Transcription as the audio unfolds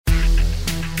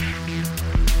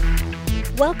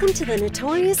Welcome to the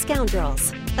Notorious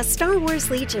Scoundrels, a Star Wars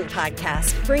Legion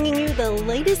podcast bringing you the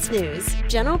latest news,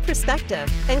 general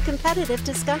perspective, and competitive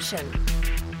discussion.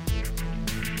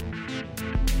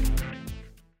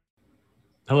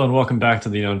 Hello and welcome back to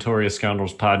the Notorious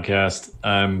Scoundrels podcast.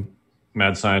 I'm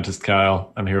Mad Scientist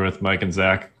Kyle. I'm here with Mike and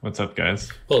Zach. What's up,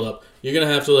 guys? Hold up. You're going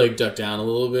to have to duck down a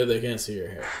little bit. They can't see your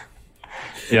hair.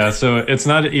 Yeah, so it's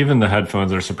not even the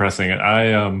headphones are suppressing it.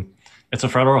 It's a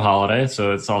federal holiday,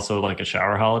 so it's also like a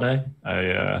shower holiday.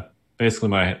 This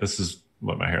is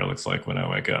what my hair looks like when I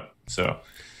wake up. So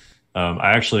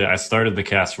I started the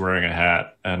cast wearing a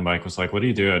hat, and Mike was like, "What are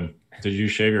you doing? Did you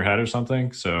shave your head or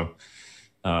something?" So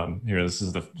here, this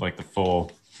is the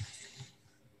full.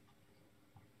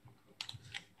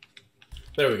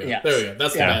 There we go. Yes. There we go.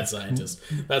 That's the Mad Scientist.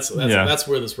 That's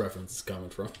where this reference is coming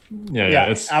from.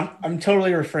 Yeah. I'm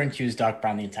totally referring to you as Doc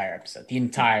Brown the entire episode.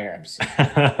 I'm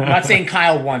not saying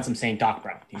Kyle once. I'm saying Doc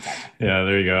Brown the entire time. Yeah,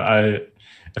 there you go.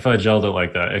 If I gelled it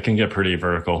like that, it can get pretty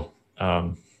vertical.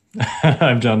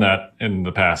 I've done that in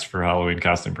the past for Halloween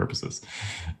costume purposes.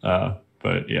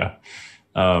 But yeah.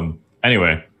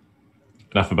 Anyway,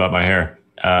 enough about my hair.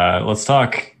 Let's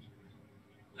talk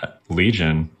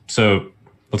Legion. So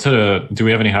do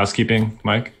we have any housekeeping,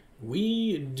 Mike?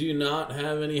 We do not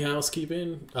have any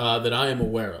housekeeping that I am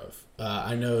aware of.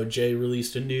 I know Jay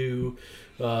released a new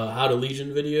How to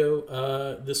Legion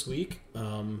video this week.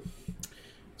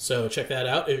 So check that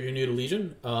out if you're new to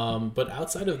Legion. But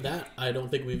outside of that, I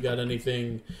don't think we've got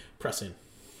anything pressing.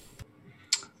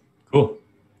 Cool.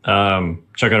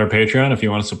 Check out our Patreon if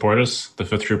you want to support us,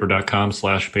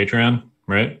 thefifthtrooper.com/Patreon,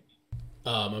 right?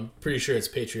 I'm pretty sure it's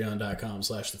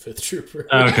patreon.com/thefifthtrooper.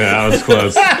 Okay, I was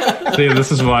close. See,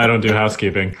 this is why I don't do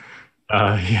housekeeping.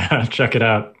 Yeah, check it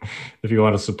out if you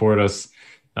want to support us,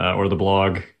 or the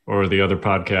blog, or the other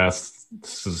podcasts.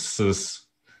 This is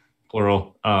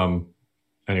plural.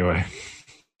 Anyway.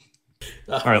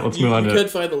 All right, let's move on to... You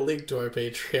could find the link to our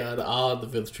Patreon on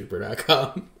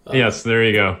thefifthtrooper.com. Yes, there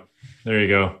you go.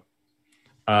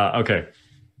 Okay,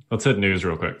 let's hit news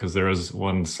real quick, because there is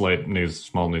one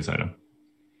small news item.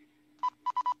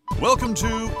 Welcome to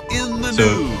In the News.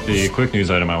 So the quick news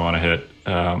item I want to hit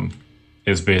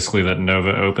is basically that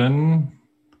Nova Open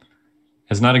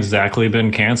has not exactly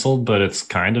been canceled, but it's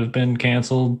kind of been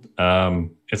canceled.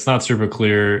 It's not super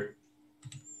clear,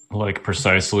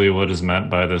 precisely what is meant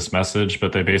by this message,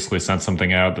 but they basically sent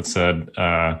something out that said,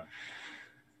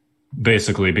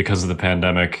 basically because of the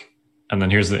pandemic. And then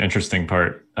here's the interesting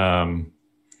part. The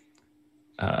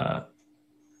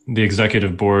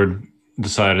executive board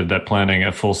decided that planning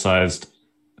a full-sized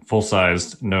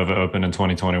Nova Open in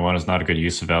 2021 is not a good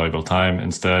use of valuable time.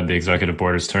 Instead, the executive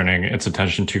board is turning its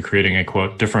attention to creating a,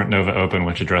 quote, different Nova Open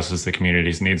which addresses the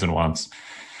community's needs and wants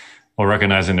while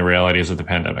recognizing the realities of the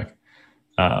pandemic.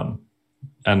 And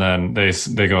then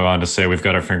they go on to say, we've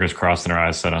got our fingers crossed and our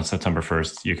eyes set on September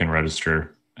 1st. You can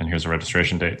register, and here's a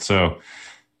registration date. So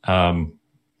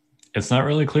it's not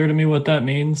really clear to me what that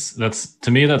means.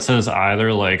 To me, that says either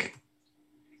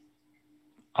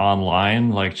online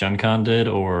like Gen Con did,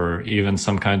 or even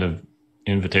some kind of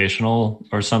invitational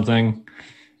or something,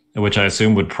 which I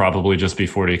assume would probably just be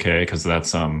 40K, because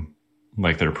that's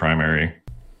their primary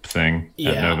thing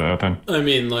at Nova Open. I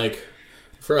mean,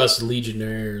 for us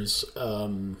Legionnaires,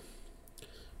 the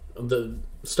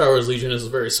Star Wars Legion is a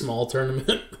very small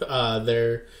tournament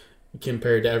there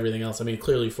compared to everything else. I mean,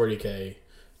 clearly 40K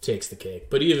takes the cake,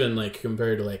 but even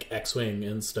compared to X-Wing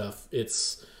and stuff,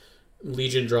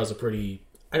 Legion draws a pretty...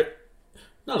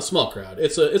 not a small crowd.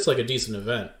 It's a decent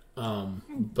event.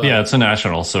 But, yeah, it's a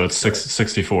national, so it's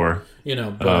 64.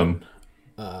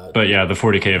 But yeah, the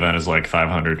 40K event is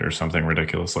 500 or something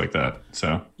ridiculous like that.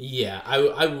 So yeah,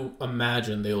 I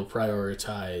imagine they'll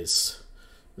prioritize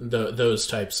those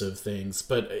types of things.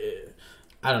 But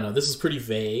I don't know. This is pretty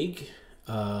vague,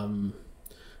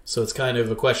 so it's kind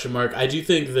of a question mark. I do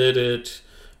think that it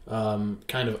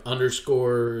kind of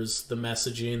underscores the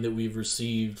messaging that we've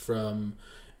received from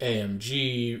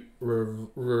AMG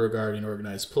regarding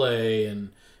organized play and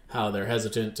how they're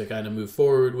hesitant to kind of move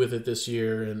forward with it this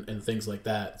year and things like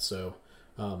that. So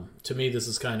to me, this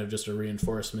is kind of just a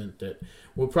reinforcement that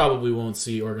we probably won't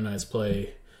see organized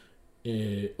play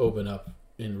open up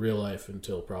in real life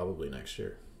until probably next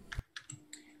year.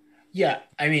 Yeah,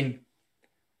 I mean,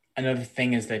 another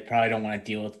thing is they probably don't want to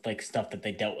deal with stuff that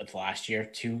they dealt with last year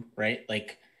too, right?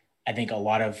 I think a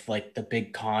lot of the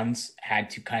big cons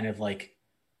had to kind of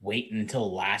wait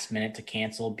until last minute to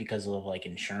cancel because of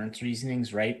insurance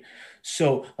reasonings, right?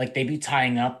 So they'd be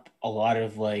tying up a lot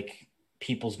of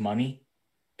people's money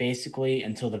basically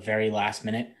until the very last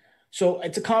minute. So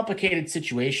it's a complicated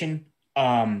situation.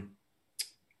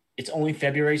 it's only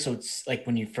February, so it's like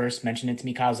when you first mentioned it to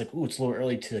me, Kyle, I was like, "Ooh, it's a little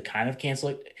early to kind of cancel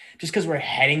it," just because we're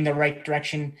heading the right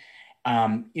direction,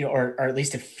 or at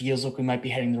least it feels like we might be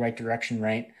heading the right direction,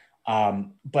 right?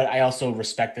 But I also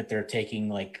respect that they're taking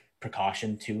like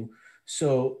precaution too.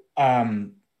 So I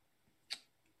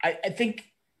think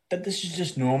that this is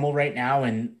just normal right now,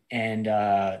 and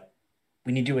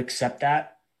we need to accept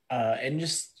that, and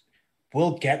just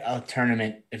we'll get a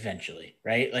tournament eventually,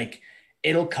 right? Like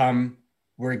it'll come.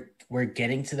 We're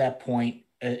getting to that point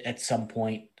at some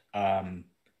point.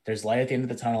 There's light at the end of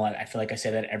the tunnel. I feel like I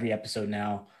say that every episode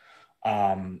now.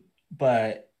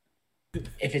 But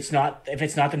if it's not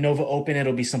the Nova Open,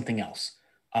 it'll be something else.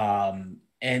 That's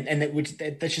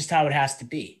just how it has to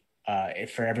be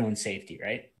for everyone's safety,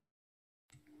 right?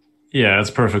 Yeah,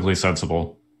 it's perfectly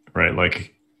sensible, right?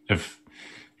 Like if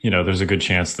there's a good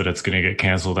chance that it's going to get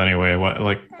canceled anyway.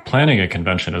 Like planning a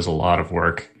convention is a lot of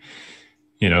work.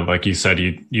 Like you said,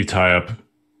 you tie up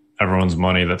everyone's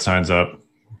money that signs up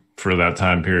for that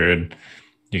time period.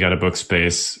 You got to book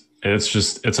space. It's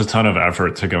a ton of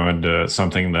effort to go into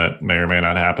something that may or may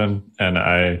not happen. And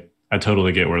I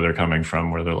totally get where they're coming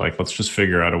from, where they're like, let's just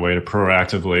figure out a way to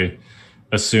proactively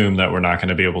assume that we're not going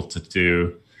to be able to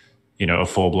do, a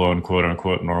full blown quote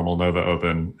unquote normal Nova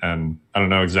Open. And I don't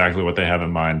know exactly what they have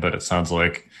in mind, but it sounds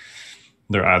like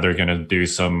they're either going to do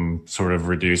some sort of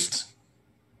reduced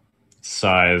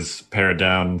size pared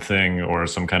down thing or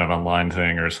some kind of online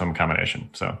thing or some combination.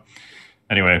 So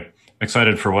anyway,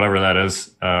 excited for whatever that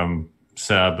is.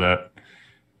 Sad that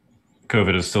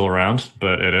COVID is still around,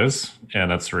 but it is,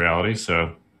 and that's the reality.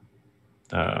 So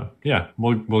yeah,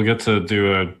 we'll get to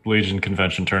do a Legion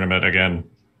convention tournament again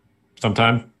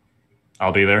sometime.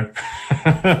 I'll be there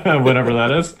whenever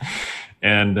that is.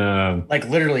 And like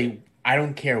literally, I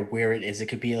don't care where it is. It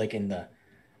could be like in the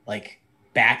like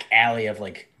back alley of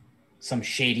like some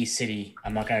shady city.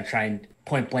 I'm not going to try and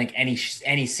point blank any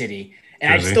city,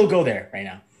 and I'd still go there right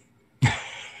now.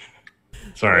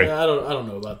 Sorry. Yeah, I don't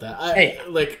know about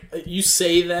that. Like you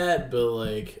say that, but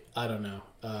like I don't know.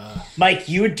 Mike,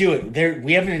 you would do it.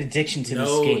 We have an addiction to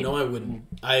this game. No, I wouldn't.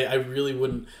 I really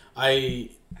wouldn't.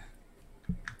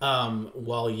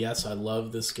 While yes, I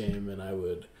love this game, and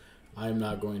I'm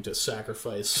not going to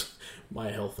sacrifice my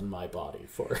health and my body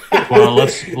for it. Well,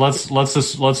 let's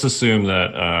assume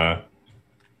that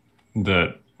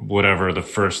that whatever the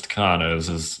first con is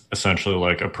essentially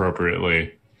like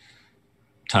appropriately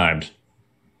timed.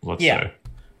 Let's say.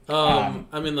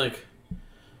 I mean, like,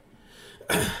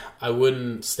 I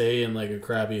wouldn't stay in like a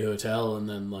crappy hotel and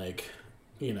then like,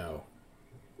 yeah,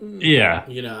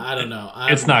 I don't know.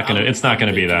 It's not gonna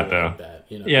be that though. Like that,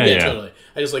 Yeah. Totally.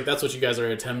 I just like that's what you guys are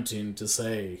attempting to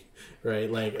say,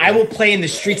 right? Like, I will play in the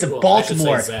streets of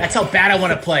Baltimore. That's how bad I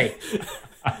want to play.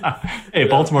 Hey,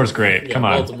 Baltimore's great. Yeah, Come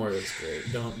on, Baltimore is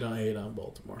great. Don't hate on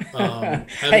Baltimore.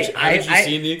 Haven't you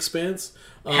seen The Expanse?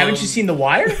 Haven't you seen The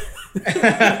Wire?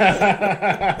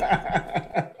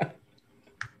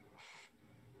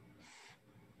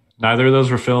 Neither of those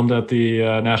were filmed at the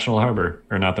National Harbor,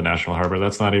 or not the National Harbor.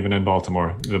 That's not even in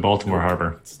Baltimore. The Baltimore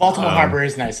Harbor. Baltimore Harbor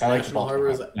is nice. I like the Baltimore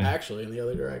Harbor. Is actually in the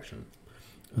other direction.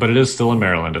 But it is still in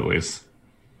Maryland, at least.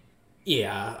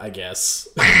 Yeah, I guess.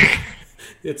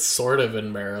 It's sort of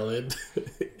in Maryland.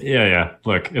 Yeah.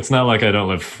 Look, it's not like I don't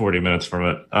live 40 minutes from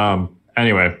it.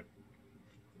 Anyway.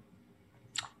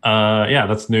 Yeah,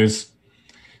 that's news.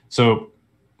 So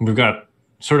we've got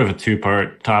sort of a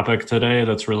two-part topic today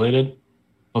that's related.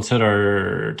 Let's hit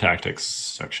our tactics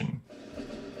section.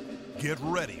 Get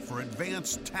ready for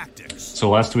advanced tactics. So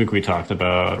last week we talked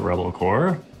about Rebel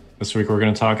Corps. This week we're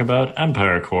going to talk about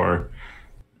Empire Corps.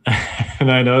 And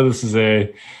I know this is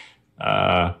a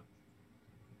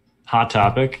hot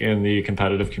topic in the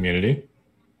competitive community.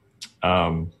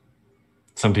 Some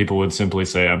people would simply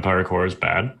say Empire Corps is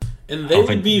bad. And they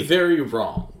would be very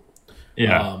wrong.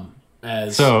 Yeah.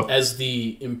 As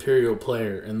the Imperial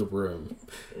player in the room.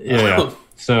 Yeah.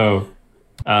 So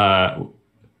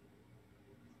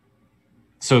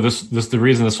this the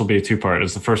reason this will be a two-part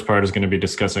is the first part is going to be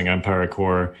discussing Empire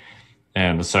Corps,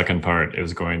 and the second part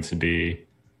is going to be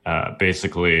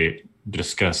basically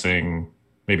discussing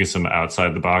maybe some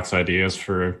outside-the-box ideas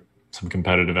for some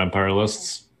competitive Empire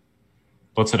lists.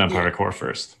 Let's hit Empire Corps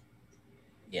first.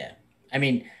 Yeah. I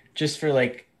mean, just for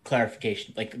like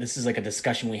clarification, like this is like a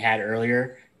discussion we had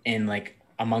earlier in like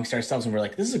amongst ourselves, and we're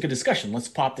like, this is a good discussion. Let's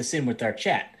pop this in with our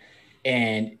chat.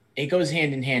 And it goes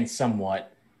hand in hand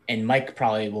somewhat. And Mike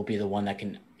probably will be the one that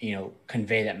can,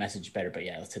 convey that message better. But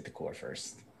yeah, let's hit the core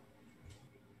first.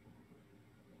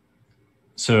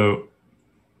 So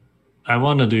I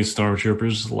want to do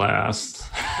Stormtroopers last.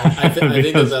 I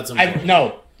think that's important.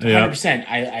 No, Yeah. 100%.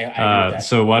 I agree with that.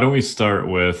 So why don't we start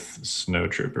with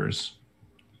snowtroopers?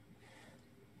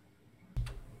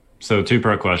 So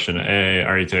two-part question. A,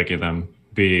 are you taking them?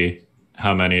 B,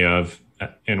 how many of,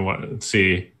 in what,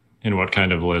 C, in what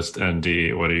kind of list? And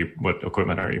D, what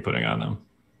equipment are you putting on them?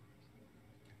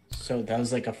 So that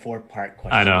was like a 4-part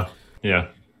question. I know. Yeah.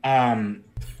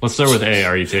 Let's start with A.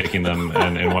 Are you taking them,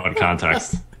 and in what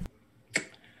context?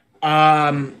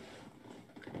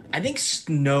 I think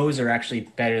snows are actually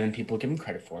better than people give them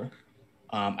credit for.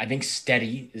 I think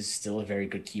steady is still a very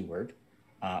good keyword.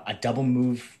 A double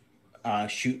move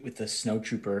shoot with the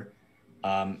snowtrooper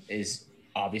is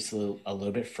obviously a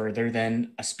little bit further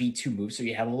than a speed 2 move, so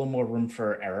you have a little more room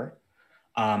for error.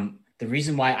 The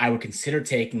reason why I would consider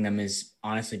taking them is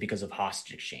honestly because of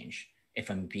hostage exchange,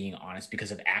 if I'm being honest,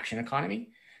 because of action economy.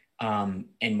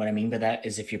 And what I mean by that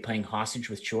is if you're playing hostage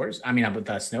with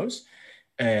with snows,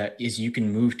 is you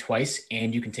can move twice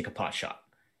and you can take a pot shot.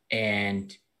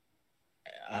 And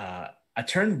a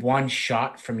turn 1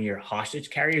 shot from your hostage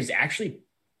carrier is actually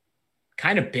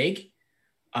kind of big.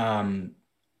 Because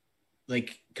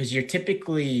you're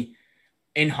typically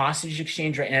in hostage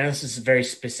exchange, right? And I know this is a very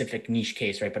specific niche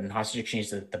case, right? But in hostage exchange,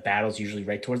 the battle's usually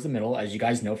right towards the middle, as you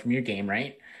guys know from your game,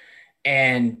 right?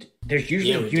 And there's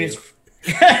usually units.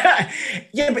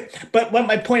 Yeah, but what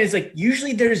my point is, like,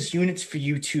 usually there's units for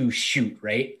you to shoot,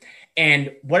 right?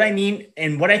 And what I mean,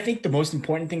 and what I think the most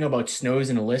important thing about snows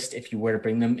in a list, if you were to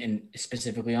bring them in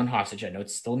specifically on hostage, I know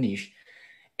it's still niche,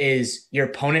 is your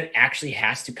opponent actually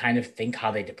has to kind of think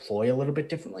how they deploy a little bit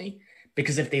differently.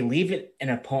 Because if they leave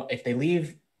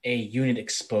a unit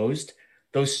exposed,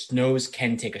 those snows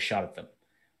can take a shot at them,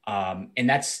 and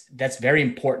that's very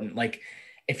important. Like,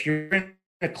 if you're in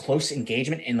a close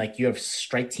engagement and like you have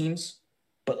strike teams,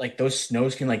 but like those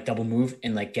snows can like double move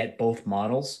and like get both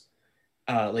models,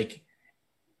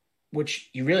 which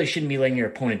you really shouldn't be letting your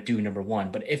opponent do, number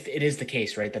one. But if it is the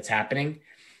case, right, that's happening,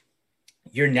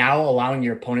 you're now allowing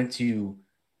your opponent to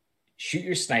shoot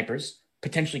your snipers,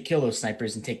 potentially kill those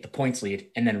snipers and take the points lead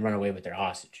and then run away with their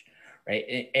hostage,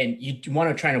 right? And you want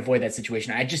to try and avoid that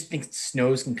situation. I just think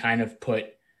snows can kind of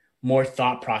put more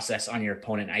thought process on your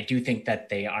opponent. I do think that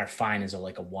they are fine as a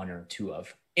 1 or 2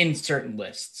 of in certain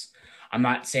lists. I'm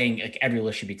not saying like every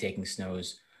list should be taking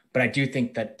snows, but I do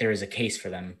think that there is a case for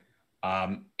them.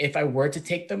 If I were to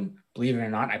take them, believe it or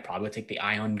not, I probably would take the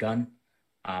ion gun.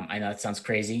 I know that sounds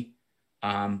crazy,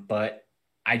 but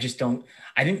I just don't.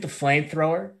 I think the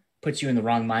flamethrower puts you in the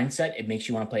wrong mindset. It makes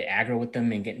you want to play aggro with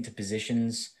them and get into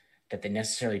positions that they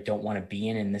necessarily don't want to be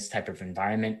in this type of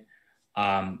environment.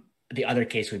 The other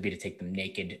case would be to take them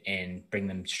naked and bring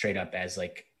them straight up as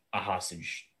like a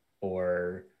hostage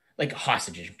or like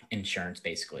hostage insurance,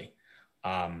 basically.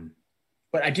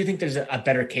 But I do think there's a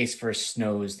better case for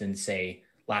snows than, say,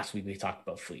 last week we talked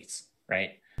about fleets,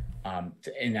 right?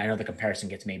 And I know the comparison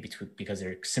gets made because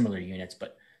they're similar units,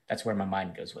 but that's where my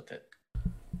mind goes with it.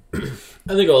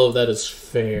 I think all of that is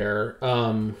fair.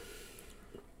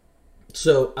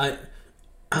 So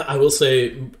I will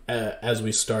say, as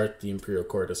we start the Imperial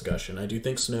Core discussion, I do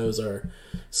think snows are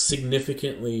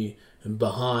significantly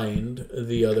behind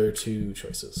the other 2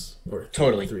 choices, or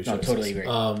 3 choices. No, totally agree.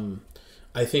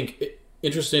 I think,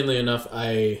 interestingly enough,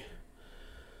 I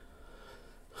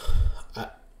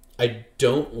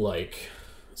don't like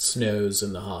snows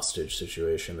in the hostage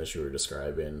situation that you were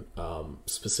describing,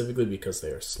 specifically because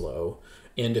they are slow,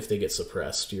 and if they get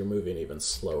suppressed, you're moving even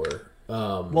slower.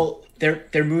 Well,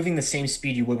 they're moving the same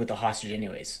speed you would with the hostage,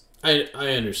 anyways. I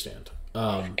understand.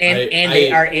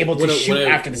 They are able to shoot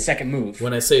after the second move.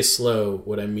 When I say slow,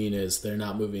 what I mean is they're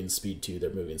not moving speed 2;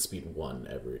 they're moving speed 1.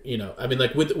 I mean,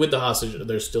 like with the hostage,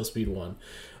 they're still speed 1.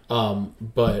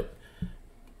 But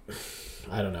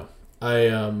I don't know.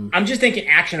 I'm just thinking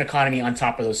action economy on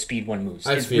top of those speed 1 moves.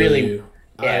 I feel really, you.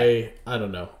 Yeah. I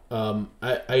don't know.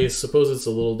 I suppose it's a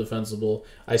little defensible.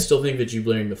 I still think that you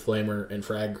blaring the flamer and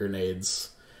frag grenades,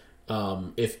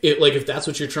 if that's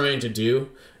what you're trying to do,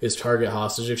 is target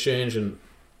hostage exchange, and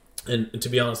to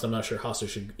be honest, I'm not sure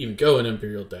hostage should even go in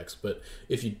Imperial decks. But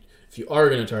if you are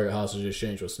going to target hostage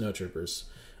exchange with snowtroopers,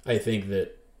 I think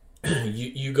that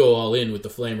you go all in with the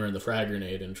flamer and the frag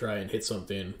grenade and try and hit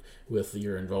something with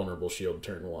your invulnerable shield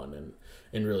turn 1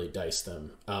 and really dice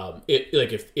them.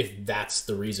 If that's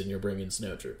the reason you're bringing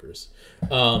snowtroopers,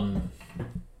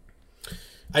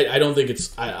 I don't think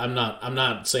it's. I'm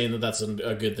not saying that that's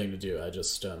a good thing to do. I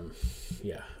just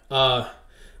I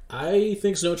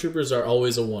think snowtroopers are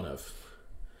always a one of.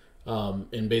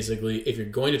 And basically, if you're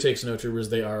going to take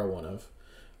snowtroopers, they are a one of.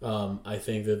 I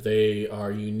think that they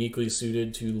are uniquely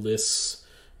suited to lists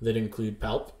that include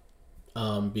palp,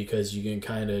 because you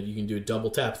can do a double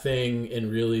tap thing and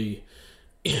really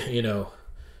you know,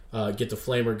 get the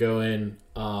flamer going.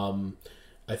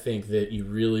 I think that you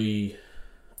really,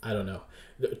 I don't know.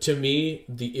 To me,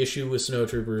 the issue with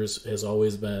snowtroopers has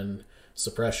always been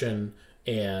suppression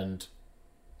and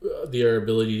their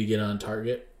ability to get on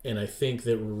target. And I think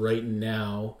that right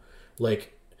now,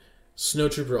 like,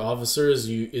 snowtrooper officers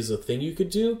is a thing you could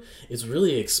do. It's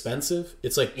really expensive.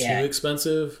 It's like too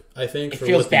expensive, I think. It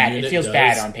feels bad. It feels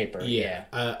bad on paper. Yeah.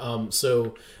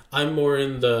 So I'm more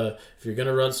in the, if you're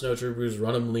gonna run snowtroopers,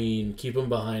 run them lean, keep them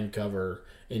behind cover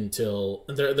until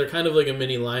they're kind of like a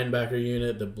mini linebacker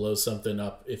unit that blows something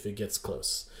up if it gets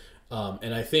close.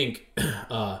 And I think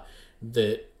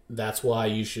that's why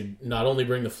you should not only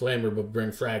bring the flamer but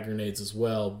bring frag grenades as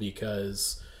well,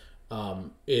 because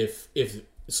if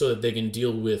so that they can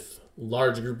deal with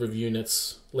large group of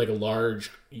units, like a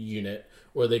large unit,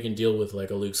 or they can deal with like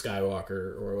a Luke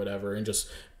Skywalker or whatever and just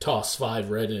toss 5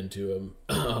 red into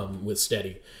them with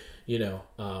steady, you know.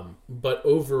 But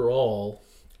overall,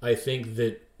 I think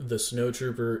that the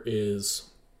snowtrooper is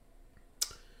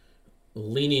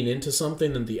leaning into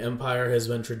something that the Empire has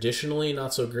been traditionally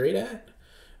not so great at,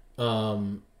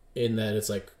 in that it's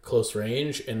like close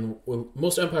range, and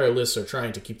most Empire lists are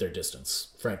trying to keep their distance,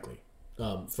 frankly,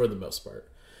 for the most part.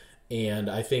 And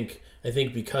I think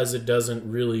because it doesn't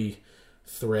really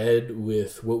thread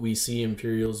with what we see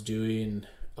Imperials doing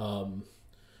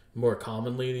more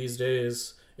commonly these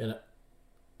days, and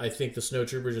I think the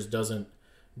snowtrooper just doesn't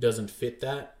fit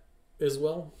that as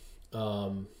well.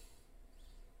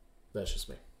 That's just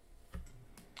me.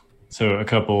 So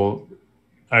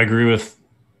I agree with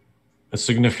a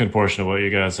significant portion of what you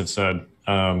guys have said.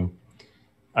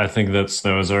 I think that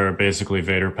snows are basically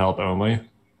Vader Palp only.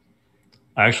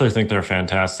 I actually think they're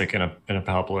fantastic in a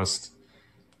Palp list.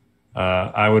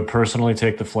 I would personally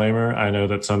take the flamer. I know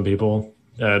that some people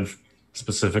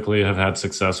specifically have had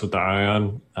success with the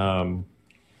Ion.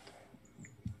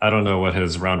 I don't know what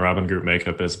his round robin group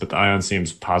makeup is, but the Ion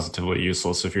seems positively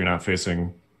useless if you're not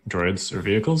facing droids or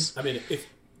vehicles. I mean,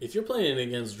 if you're playing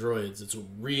against droids, it's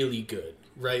really good,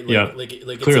 right?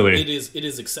 Like clearly it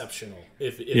is exceptional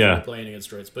if you're playing against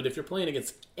droids. But if you're playing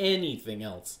against anything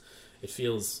else, it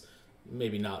feels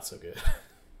maybe not so good.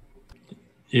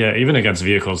 Yeah, even against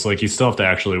vehicles, like you still have to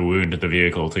actually wound the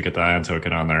vehicle to get the Ion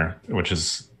token on there, which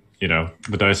is, you know,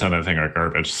 the dice on that thing are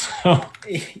garbage. So.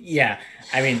 Yeah,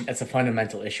 I mean, that's a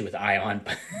fundamental issue with Ion.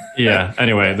 Yeah,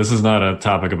 anyway, this is not a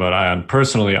topic about Ion.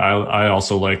 Personally, I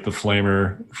also like the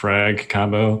Flamer Frag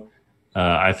combo.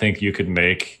 I think you could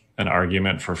make an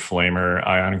argument for Flamer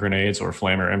Ion grenades or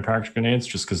Flamer Impact grenades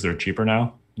just because they're cheaper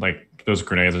now. Like, those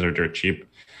grenades are dirt cheap.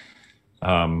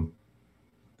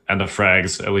 And the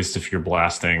frags, at least if you're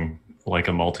blasting like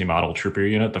a multi-model trooper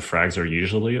unit, the frags are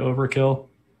usually overkill.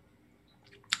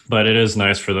 But it is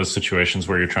nice for those situations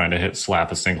where you're trying to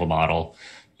slap a single model,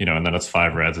 you know, and then it's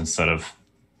 5 reds instead of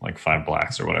like 5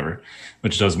 blacks or whatever,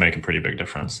 which does make a pretty big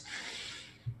difference.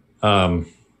 I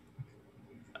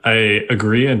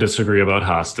agree and disagree about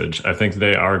Hostage. I think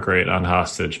they are great on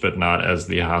Hostage, but not as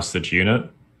the Hostage unit.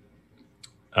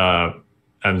 And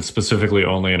specifically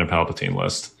only in a Palpatine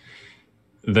list.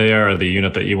 They are the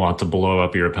unit that you want to blow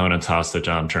up your opponent's hostage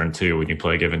on turn 2 when you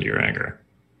play Give Into Your Anger.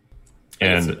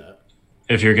 And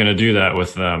if you're going to do that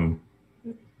with them,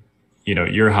 you know,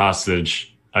 your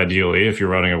hostage, ideally, if you're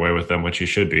running away with them, which you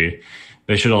should be,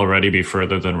 they should already be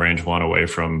further than range 1 away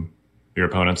from your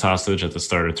opponent's hostage at the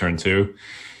start of turn 2.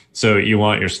 So you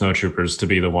want your snowtroopers to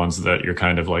be the ones that you're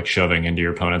kind of like shoving into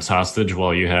your opponent's hostage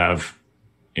while you have,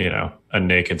 you know, a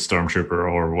naked stormtrooper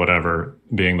or whatever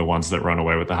being the ones that run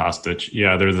away with the hostage.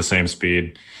 Yeah, they're the same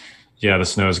speed. Yeah, the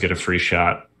snows get a free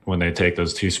shot when they take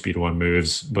those 2 speed 1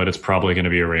 moves, but it's probably going to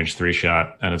be a range 3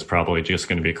 shot, and it's probably just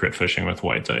going to be crit fishing with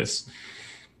white dice.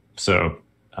 So,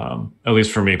 at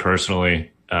least for me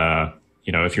personally,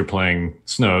 you know, if you're playing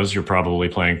snows, you're probably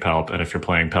playing Palp, and if you're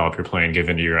playing Palp, you're playing Give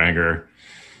Into Your Anger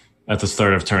at the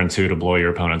start of turn 2 to blow your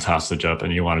opponent's hostage up,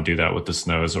 and you want to do that with the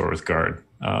snows or with guard.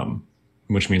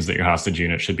 Which means that your hostage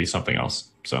unit should be something else.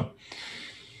 So,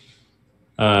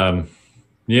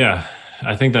 yeah,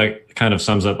 I think that kind of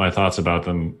sums up my thoughts about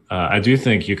them. I do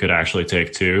think you could actually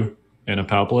take 2 in a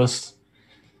Palp list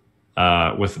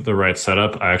with the right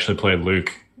setup. I actually played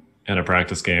Luke in a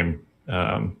practice game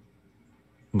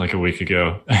like a week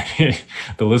ago.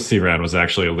 The list he ran was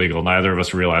actually illegal. Neither of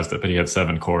us realized it, but he had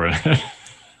 7 core in it.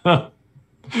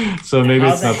 So maybe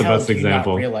it's not the best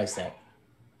example. Not realize that?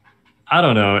 I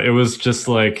don't know. It was just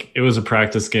like, it was a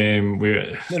practice game.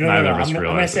 Neither of us realized. I'm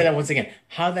going to say that once again.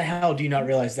 How the hell do you not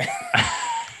realize that?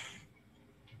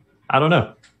 I don't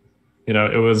know. You know,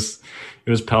 it was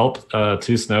Palp,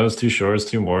 2 snows, 2 shores,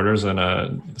 2 mortars, and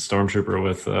a stormtrooper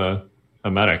with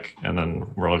a medic and then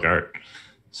roll a guard.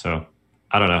 So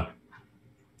I don't know.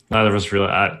 Neither of us really.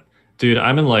 Dude,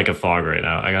 I'm in like a fog right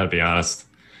now. I gotta be honest.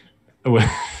 With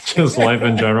just life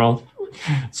in general.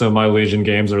 So my Legion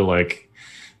games are like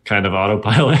kind of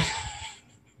autopilot,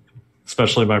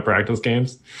 especially my practice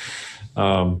games.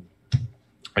 I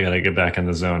gotta get back in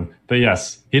the zone. But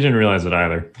yes, he didn't realize it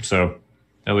either. So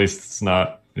at least it's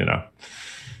not,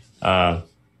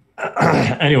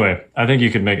 anyway, I think you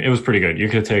could make it was pretty good. You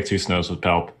could take 2 snows with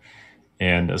Palp,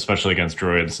 and especially against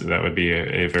droids, that would be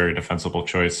a very defensible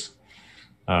choice.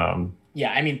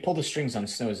 Yeah, I mean, pull the strings on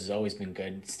snows has always been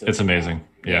good. It's amazing.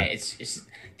 Yeah, it's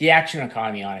the action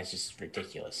economy on it is just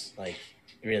ridiculous. Like,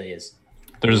 it really is.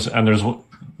 There's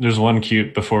one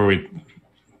cute before I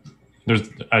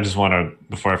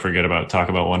forget talk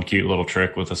about one cute little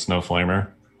trick with a snow flamer,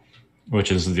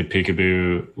 which is the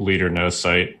peekaboo leader no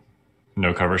sight,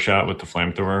 no cover shot with the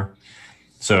flamethrower.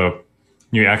 So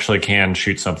you actually can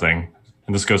shoot something,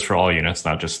 and this goes for all units,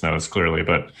 not just snows, clearly,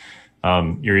 but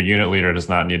your unit leader does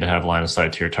not need to have line of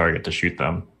sight to your target to shoot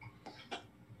them.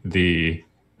 The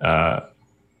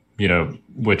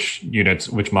which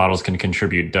models can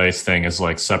contribute dice thing is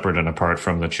like separate and apart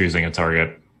from the choosing a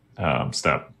target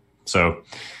step. So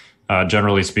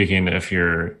generally speaking, if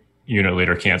your unit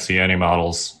leader can't see any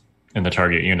models in the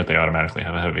target unit, they automatically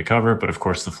have a heavy cover. But of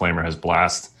course, the flamer has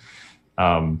blast.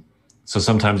 So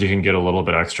sometimes you can get a little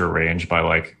bit extra range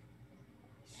by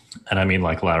and I mean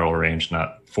like lateral range,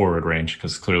 not forward range,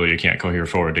 because clearly you can't cohere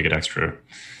forward to get extra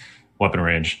weapon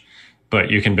range. But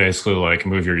you can basically like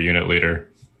move your unit leader,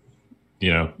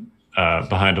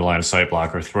 behind a line of sight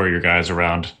block, or throw your guys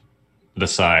around the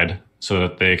side so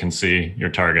that they can see your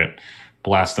target,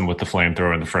 blast them with the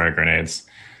flamethrower and the frag grenades.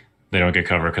 They don't get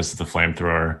cover because of the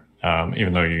flamethrower,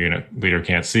 even though your unit leader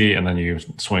can't see, and then you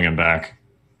swing them back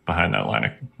behind that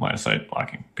line of sight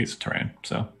blocking piece of terrain.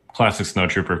 So classic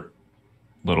snowtrooper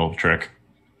little trick.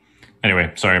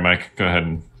 Anyway, sorry, Mike. Go ahead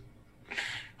and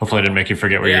hopefully I didn't make you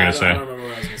forget what you were going to say. I don't remember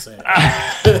what I was going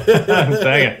to say.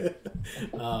 Dang it.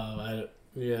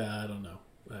 I don't know.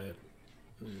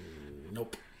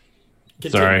 Nope.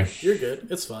 Continue. Sorry. You're good.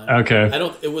 It's fine. Okay.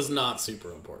 It was not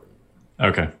super important.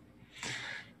 Okay.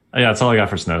 Yeah, that's all I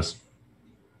got for snows.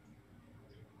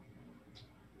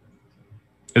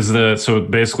 So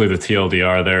basically the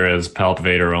TLDR there is Palp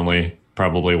Vader only,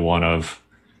 probably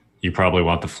you probably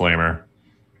want the flamer.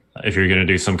 If you're going to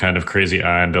do some kind of crazy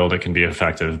ion build, it can be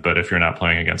effective, but if you're not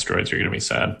playing against droids, you're going to be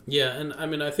sad. Yeah, and I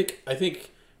mean, I think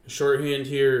shorthand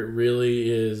here really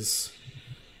is,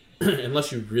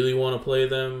 unless you really want to play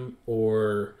them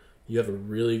or you have a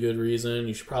really good reason,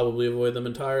 you should probably avoid them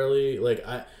entirely. Like,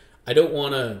 I don't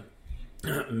want to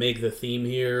make the theme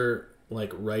here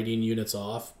like writing units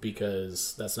off,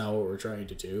 because that's not what we're trying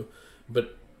to do.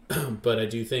 But I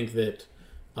do think that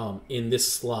in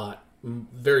this slot,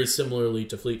 very similarly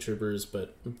to Fleet Troopers,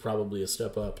 but probably a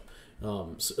step up,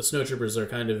 Snow Troopers are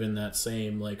kind of in that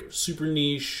same like super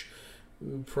niche,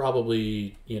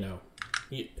 probably,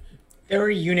 They're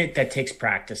a unit that takes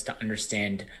practice to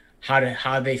understand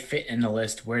how they fit in the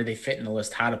list, where they fit in the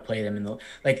list, how to play them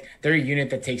they're a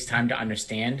unit that takes time to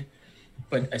understand.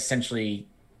 But essentially,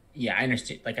 yeah, I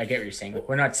understand. Like, I get what you're saying. Like,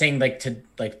 we're not saying to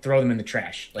throw them in the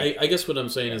trash. Like, I guess what I'm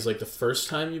saying is, like, the first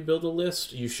time you build a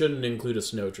list, you shouldn't include a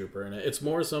Snow Trooper in it. It's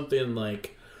more something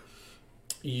like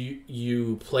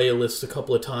you play a list a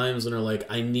couple of times and are like,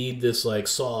 I need this like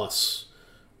sauce.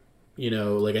 I need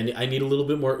a little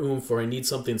bit more oomph, or I need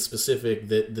something specific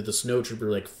that the Snow Trooper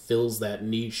like fills that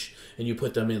niche, and you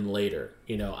put them in later.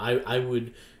 I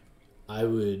would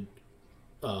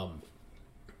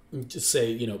just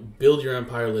say, build your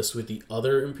Empire list with the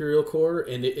other Imperial Corps,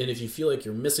 and if you feel like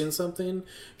you're missing something,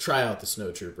 try out the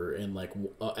Snow Trooper in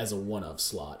as a one-of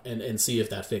slot, and see if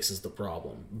that fixes the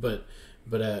problem. But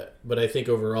I think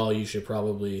overall you should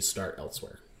probably start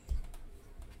elsewhere.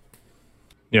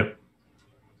 Yep.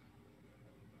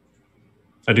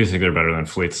 I do think they're better than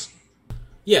fleets.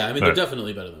 Yeah, I mean, they're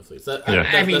definitely better than fleets. If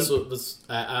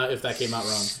that came out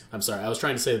wrong, I'm sorry. I was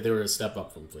trying to say that they were a step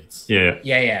up from fleets.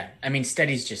 Yeah. I mean,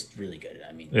 steady's just really good.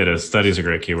 I mean, it is. Steady's a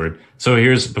great keyword. So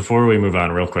before we move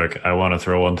on real quick, I want to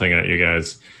throw one thing at you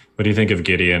guys. What do you think of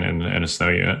Gideon and a snow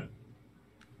unit?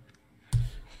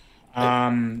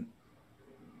 The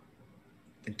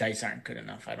dice aren't good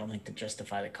enough, I don't think, to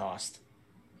justify the cost.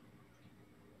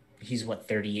 He's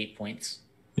 38 points.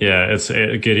 Yeah,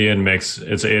 Gideon it's an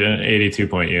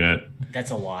 82-point unit.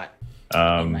 That's a lot,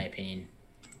 in my opinion.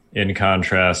 In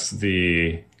contrast,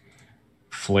 the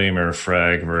Flamer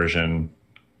Frag version.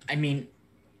 I mean,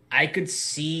 I could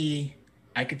see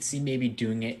maybe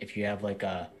doing it if you have like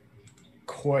a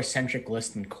core-centric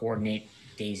list and coordinate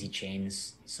daisy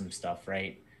chains some stuff,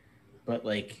 right? But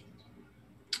like,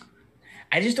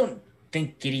 I just don't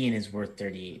think Gideon is worth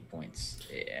 38 points.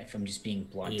 If I'm just being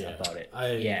blunt about it,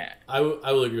 I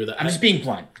will agree with that. I'm just being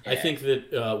blunt. I think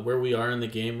that where we are in the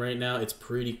game right now, it's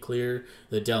pretty clear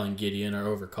that Dell and Gideon are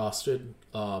overcosted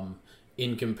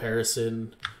in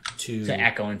comparison to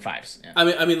Echo and Fives. Yeah.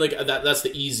 I mean, like that's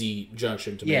the easy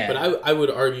junction to make. Yeah. But I would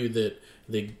argue that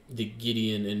the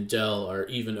Gideon and Dell are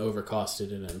even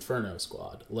overcosted in Inferno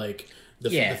Squad. Like the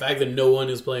fact that no one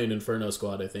is playing Inferno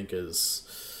Squad, I think is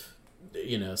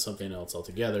something else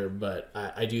altogether. But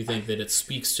I do think that it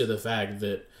speaks to the fact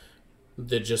that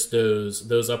just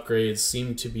those upgrades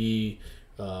seem to be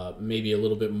maybe a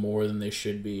little bit more than they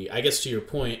should be. I guess to your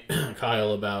point,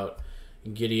 Kyle, about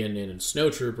Gideon and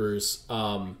Snowtroopers,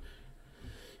 I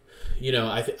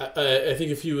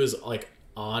think if he was like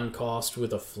on cost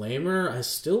with a flamer, I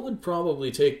still would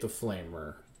probably take the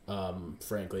flamer.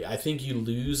 Frankly, I think you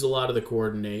lose a lot of the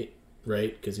coordinate,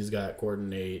 right? Because he's got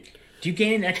coordinate. Do you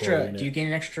gain an extra? Do you gain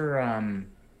an extra?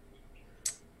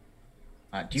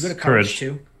 Do you go to courage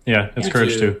too? Yeah, it's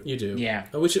courage too. You do. Yeah,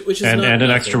 which is and not an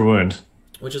nothing, extra wound,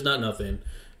 which is not nothing.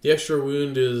 The extra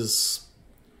wound is,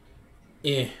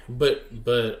 but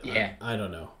yeah, I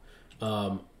don't know.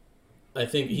 I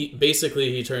think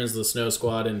he turns the Snow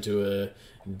Squad into a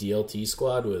DLT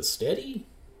squad with steady,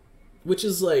 which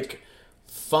is like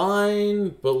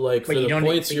fine, but like for the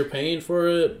points you're paying for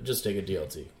it, just take a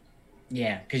DLT.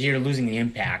 Yeah, because you're losing the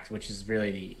impact, which is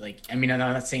really I'm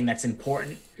not saying that's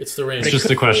important. It's the range. It's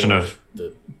just a question of.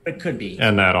 It could be,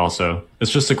 and that also. It's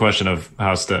just a question of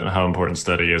how important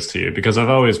steady is to you. Because I've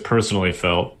always personally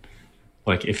felt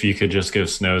like if you could just give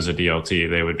Snows a DLT,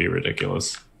 they would be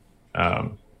ridiculous.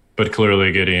 But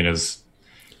clearly, Gideon is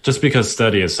just because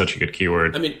steady is such a good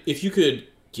keyword. I mean, if you could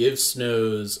give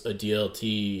Snows a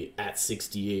DLT at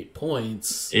 68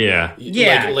 points, like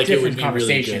it would be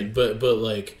really good. But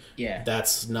like. Yeah,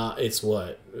 that's not. It's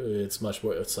what? It's much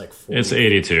more. It's like 40. It's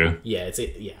 82. Yeah,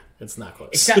 it's not close.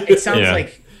 It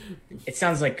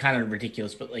sounds like kind of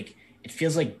ridiculous, but like it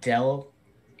feels like Dell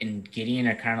and Gideon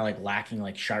are kind of like lacking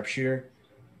like sharpshooter,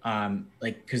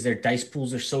 because their dice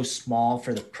pools are so small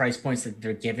for the price points that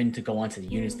they're given to go onto the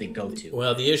units they go to.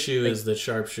 Well, the issue is that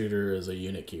sharpshooter is a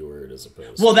unit keyword as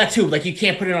opposed. Well, that too. Like you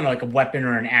can't put it on like a weapon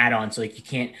or an add-on, so like you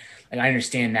can't. Like I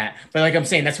understand that, but like I'm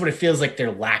saying, that's what it feels like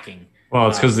they're lacking. Well,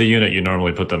 it's because the unit you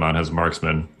normally put them on has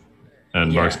marksman,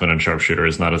 and marksman and sharpshooter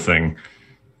is not a thing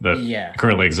that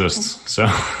currently exists. So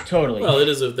totally. Well, it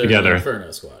is if they're an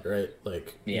Inferno Squad, right?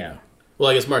 Like Well,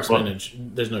 I guess marksman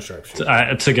and there's no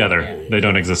sharpshooter. Together, they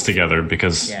don't exist together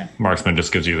because marksman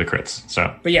just gives you the crits.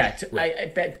 So, but yeah, I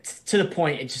bet to the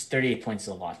point, it's just 38 points is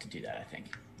a lot to do that. I think.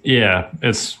 Yeah,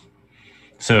 it's.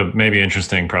 So maybe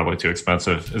interesting, probably too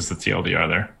expensive is the TLDR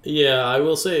there. Yeah, I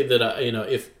will say that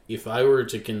if I were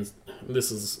to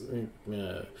this is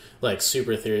like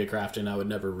super theory crafting, I would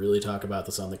never really talk about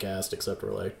this on the cast except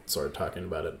we're like sort of talking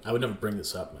about it. I would never bring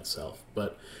this up myself,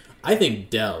 but I think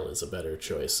Dell is a better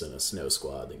choice in a Snow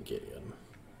Squad than Gideon.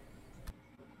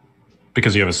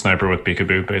 Because you have a sniper with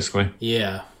peekaboo, basically.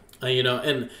 Yeah,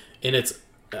 and it's.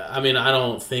 I mean, I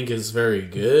don't think it's very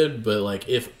good, but like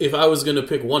if I was gonna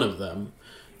pick one of them,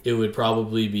 it would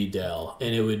probably be Dell,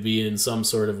 and it would be in some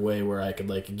sort of way where I could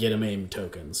like get him aim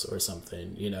tokens or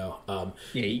something, Yeah,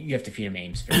 you have to feed him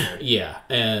aims for sure. Yeah,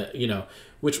 and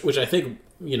which I think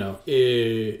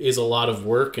is a lot of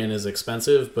work and is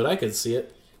expensive, but I could see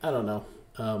it. I don't know.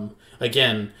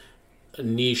 Again, a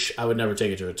niche. I would never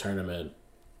take it to a tournament.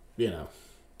 All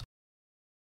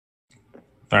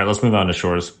right, let's move on to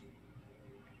Shores.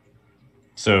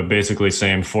 So basically,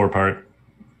 same 4-part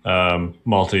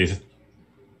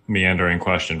meandering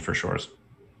question for Shores.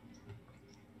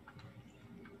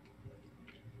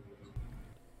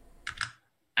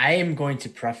 I am going to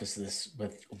preface this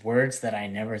with words that I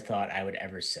never thought I would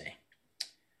ever say.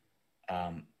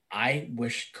 I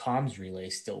wish comms relay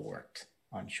still worked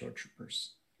on Shore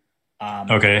Troopers.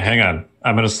 Okay, hang on.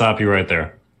 I'm going to stop you right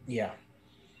there. Yeah.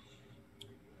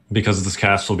 Because this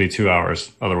cast will be 2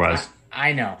 hours otherwise.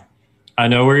 I know. I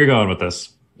know where you're going with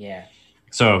this. Yeah.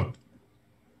 So,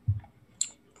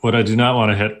 what I do not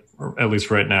want to hit, at least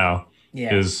right now,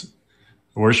 is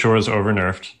were Shores over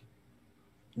nerfed?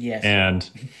 Yes. And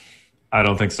I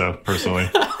don't think so, personally.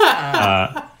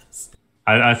 I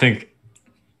think,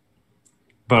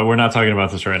 but we're not talking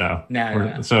about this right now.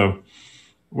 No. So,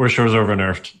 were Shores over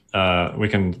nerfed? We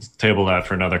can table that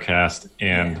for another cast.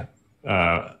 And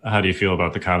how do you feel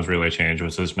about the comms relay change,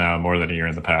 which is now more than a year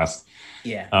in the past?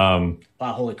 Yeah.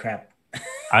 Wow, holy crap.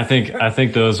 I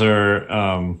think those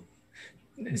are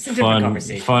it's a different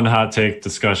conversation. Fun hot take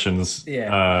discussions.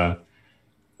 Yeah.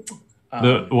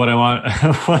 What I want,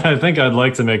 what I think I'd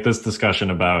like to make this discussion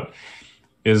about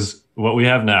is what we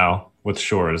have now with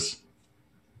shores.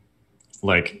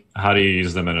 Like, how do you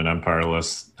use them in an empire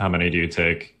list? How many do you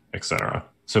take, etc.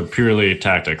 So purely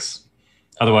tactics.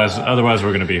 Otherwise, we're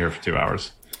going to be here for 2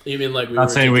 hours. You mean like we Not were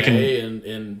saying we today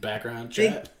in background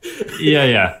chat?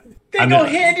 Yeah. They go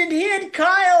hand in hand,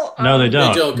 Kyle. No, they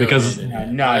don't. They don't go because hand in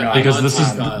hand. No, because I'm this on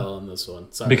is Kyle on this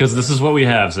one. Sorry. because this is what we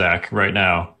have, Zach, right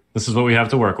now. This is what we have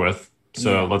to work with.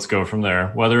 So let's go from there.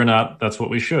 Whether or not that's what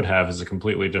we should have is a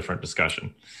completely different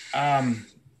discussion.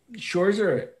 Shores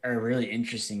are really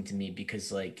interesting to me because,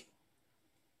 like,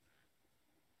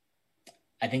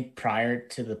 I think prior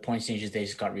to the point changes they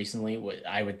just got recently,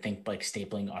 I would think like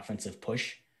stapling offensive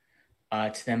push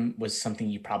to them was something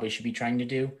you probably should be trying to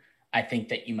do. I think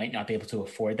that you might not be able to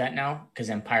afford that now because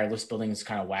Empire list building is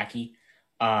kind of wacky.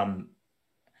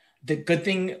 The good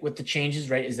thing with the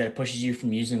changes, right, is that it pushes you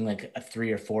from using like a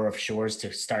 3 or 4 of shores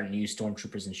to start and use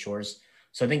stormtroopers and shores.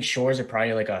 So I think shores are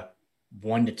probably like a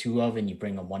 1 to 2 of, and you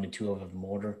bring a 1 to 2 of a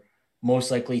mortar.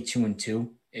 Most likely 2 and 2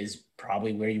 is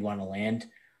probably where you want to land.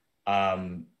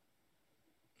 Sounds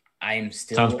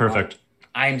perfect.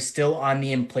 I'm still on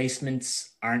the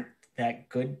emplacements aren't that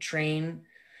good train.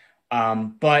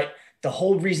 But the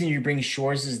whole reason you bring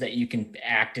shores is that you can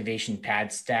activation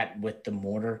pad stat with the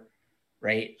mortar,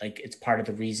 right? Like it's part of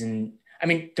the reason. I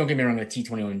mean, don't get me wrong, the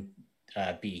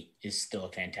T-21B is still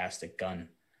a fantastic gun.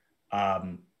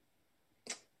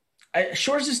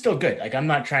 Shores is still good. Like I'm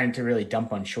not trying to really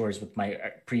dump on shores with my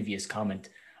previous comment.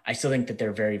 I still think that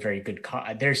they're very, very good.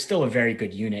 They're still a very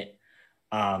good unit.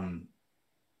 But I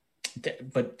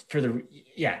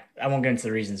won't get into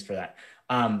the reasons for that.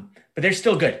 But they're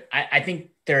still good. I think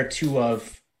there are two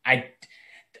of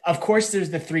course there's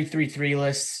the 3-3-3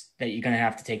 lists that you're going to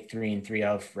have to take 3 and 3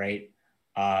 of, right?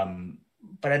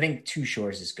 But I think 2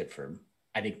 shores is good for,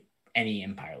 I think, any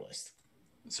Empire list.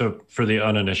 So for the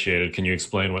uninitiated, can you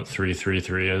explain what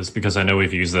 3-3-3 is? Because I know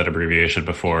we've used that abbreviation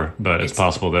before, but it's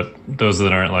possible that those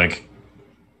that aren't like,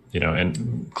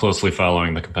 and closely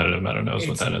following the competitive meta knows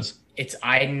what that is. It's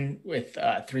Iden with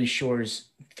 3 shores,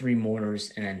 3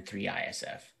 mortars, and then 3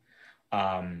 ISF.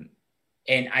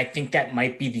 And I think that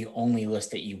might be the only list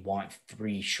that you want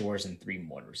 3 shores and 3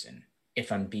 mortars in,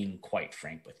 if I'm being quite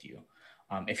frank with you.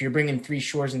 If you're bringing 3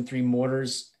 shores and 3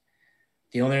 mortars,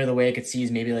 the only other way I could see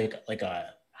is maybe like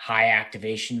a high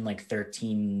activation, like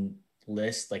 13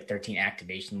 list, like 13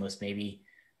 activation list, maybe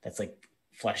that's like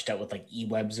fleshed out with like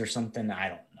E-webs or something. I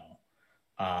don't know.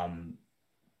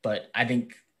 But I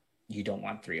think you don't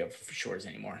want 3 of shores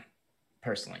anymore,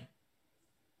 personally.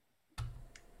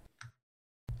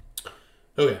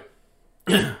 Okay.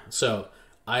 So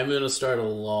I'm going to start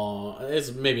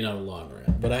it's maybe not a long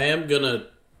rant, but I am going to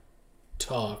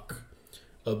talk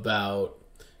about,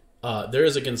 there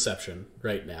is a conception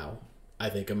right now, I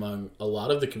think among a lot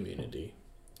of the community,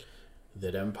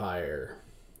 that Empire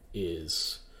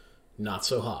is not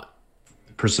so hot.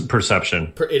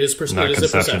 Perception. It is a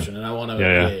perception, and I want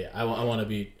to. I want to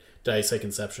be. Did I say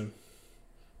conception?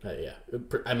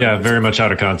 Very much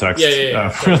out of context.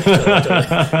 Yeah. Totally.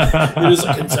 It is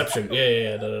a conception.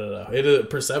 No. It is a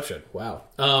perception. Wow.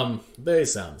 They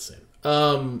sound the same.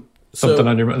 Something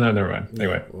on your mind. No, never mind.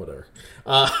 Anyway, whatever.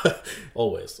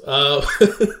 Always.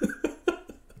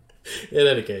 In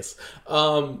any case,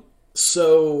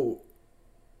 so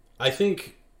I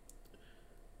think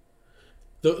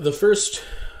the first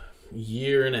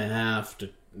year and a half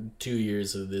to 2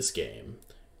 years of this game,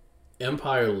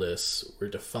 Empire lists were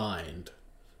defined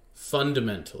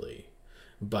fundamentally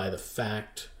by the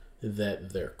fact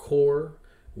that their core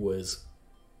was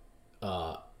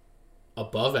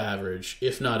above average,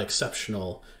 if not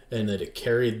exceptional, and that it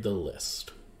carried the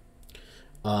list.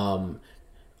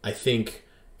 I think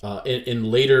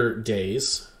in later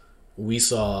days, we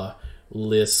saw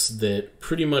lists that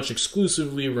pretty much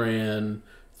exclusively ran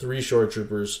 3 short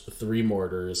troopers, 3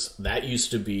 mortars. That used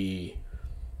to be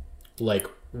like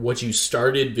what you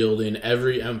started building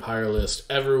every Empire list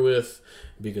ever with,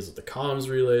 because of the comms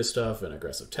relay stuff and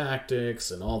aggressive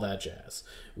tactics and all that jazz.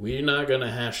 We're not going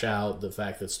to hash out the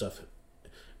fact that stuff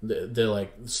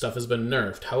has been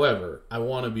nerfed. However, I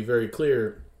want to be very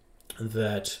clear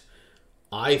that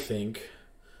I think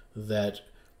that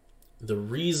the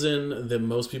reason that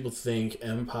most people think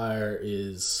Empire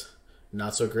is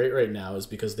not so great right now is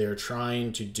because they're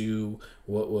trying to do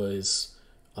what was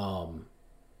a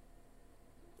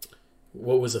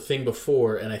thing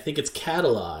before, and I think it's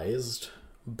catalyzed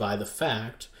by the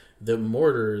fact that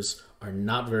mortars are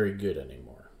not very good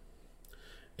anymore,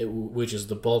 which is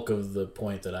the bulk of the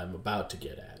point that I'm about to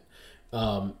get at,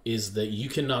 is that you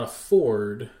cannot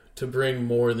afford to bring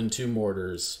more than 2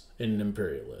 mortars in an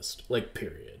Imperialist, like,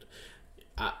 period.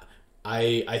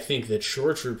 I think that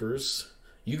shore troopers,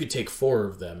 you could take 4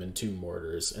 of them in 2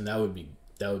 mortars, and that would be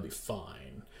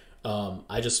fine.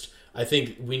 I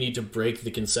think we need to break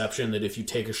the conception that if you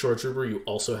take a shore trooper, you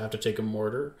also have to take a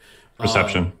mortar.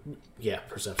 Perception.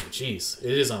 Perception. Jeez,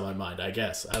 it is on my mind, I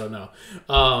guess. I don't know.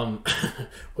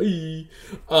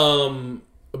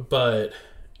 But,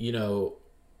 you know,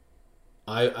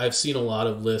 I've seen a lot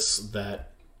of lists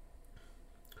that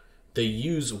they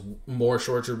use more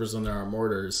shore troopers than there are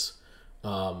mortars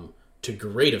to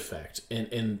great effect.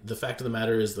 And the fact of the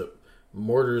matter is that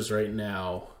mortars right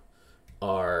now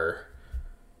are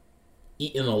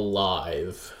eaten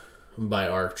alive by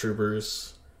ARC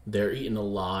troopers. They're eaten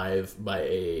alive by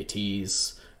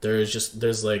AATs.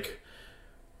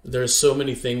 There's so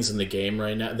many things in the game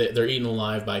right now. They're eaten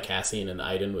alive by Cassian and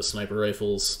Iden with sniper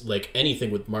rifles. Like, anything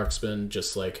with marksman,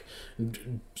 just, like,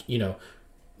 you know,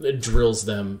 it drills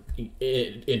them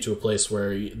into a place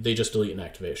where they just delete an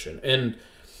activation. And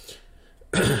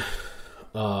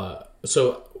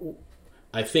so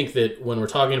I think that when we're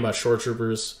talking about shore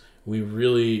troopers, we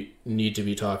really need to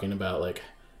be talking about, like,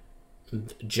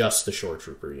 just the shore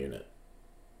trooper unit,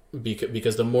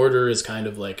 because the mortar is kind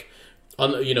of like,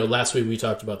 you know, last week we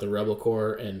talked about the Rebel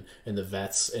Corps and the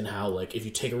vets, and how, like, if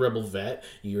you take a Rebel vet,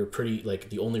 you're pretty, like,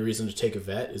 the only reason to take a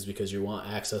vet is because you want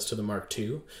access to the Mark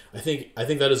II. I think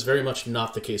that is very much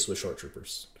not the case with shore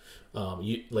troopers.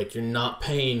 You're not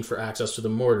paying for access to the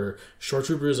mortar. Shore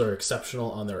troopers are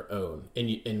exceptional on their own, and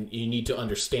you need to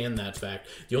understand that fact.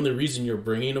 The only reason you're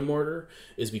bringing a mortar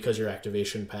is because your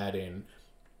activation padding.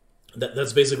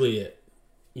 That's basically it.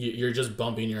 You're just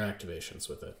bumping your activations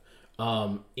with it.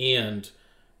 And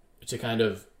to kind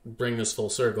of bring this full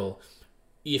circle,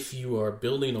 if you are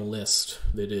building a list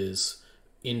that is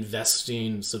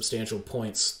investing substantial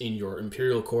points in your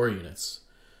Imperial Corps units,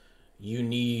 you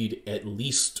need at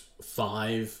least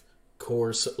 5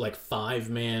 cores, like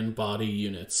 5-man body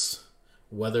units,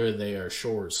 whether they are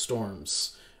shores,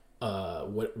 storms,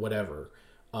 whatever.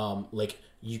 Like,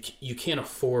 you can't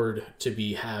afford to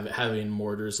be having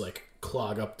mortars, like,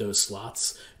 clog up those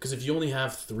slots, because if you only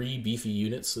have 3 beefy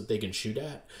units that they can shoot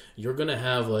at, you're gonna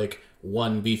have, like,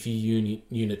 1 beefy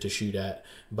unit to shoot at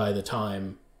by the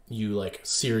time you, like,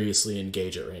 seriously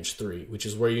engage at range 3, which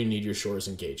is where you need your shores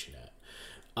engaging at.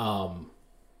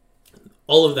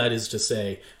 All of that is to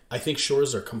say, I think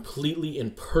shores are completely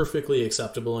and perfectly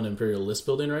acceptable in Imperial list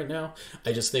building right now.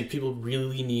 I just think people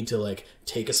really need to, like,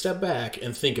 take a step back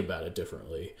and think about it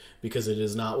differently, because it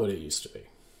is not what it used to be.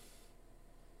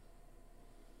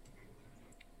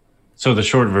 So the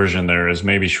short version there is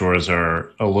maybe shores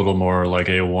are a little more like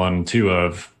a 1-2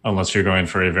 of, unless you're going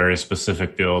for a very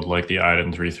specific build like the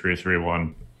Iden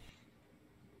 3-3-3-1.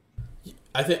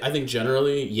 I think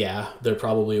generally, yeah, they're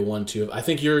probably a 1-2 of. I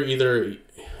think you're either.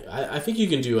 I think you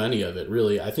can do any of it,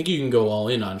 really. I think you can go all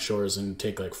in on shores and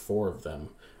take, like, 4 of them.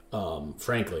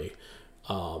 Frankly,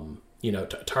 you know,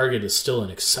 target is still an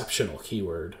exceptional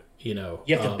keyword. You know,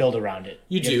 you have to build around it.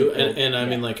 You do, and I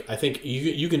mean, like, I think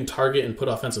you can target and put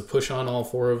offensive push on all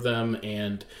 4 of them,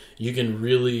 and you can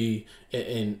really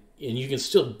and you can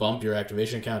still bump your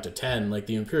activation count to 10. Like,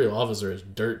 the Imperial officer is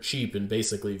dirt cheap and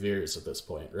basically Veers at this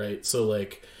point, right? So,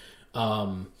 like,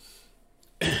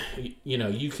 you know,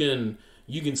 you can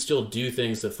still do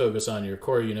things that focus on your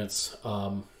core units,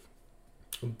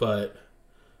 but,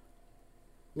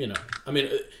 you know, I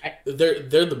mean,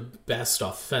 they're the best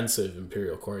offensive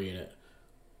Imperial Corps unit,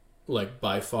 like,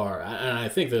 by far. And I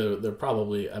think they're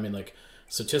probably, I mean, like,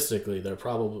 statistically, they're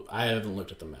probably, I haven't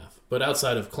looked at the math, but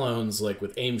outside of clones, like,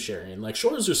 with aim sharing, like,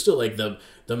 shores are still, like, the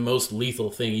most lethal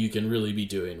thing you can really be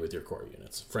doing with your core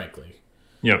units, frankly.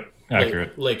 Yep,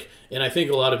 accurate. Like, and I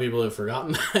think a lot of people have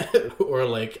forgotten that,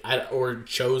 or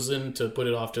chosen to put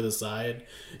it off to the side,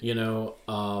 you know.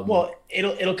 Well,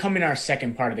 it'll come in our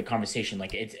second part of the conversation.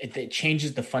 Like, it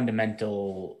changes the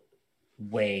fundamental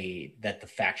way that the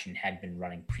faction had been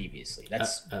running previously.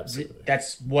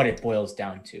 That's what it boils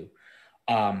down to.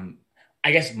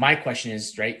 I guess my question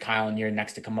is, right, Kyle, and you're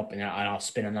next to come up, and I'll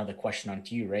spin another question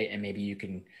onto you, right, and maybe you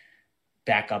can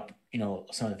back up, you know,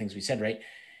 some of the things we said, right?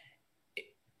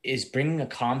 Is bringing a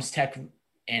comms tech and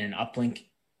an uplink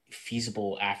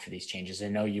feasible after these changes? I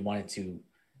know you wanted to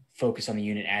focus on the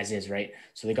unit as is, right?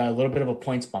 So they got a little bit of a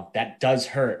points bump. That does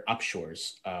hurt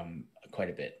upshores quite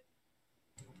a bit.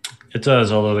 It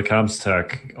does, although the comms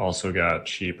tech also got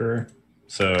cheaper.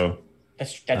 So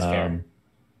that's fair.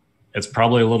 It's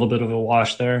probably a little bit of a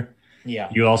wash there. Yeah.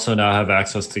 You also now have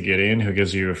access to Gideon, who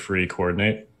gives you a free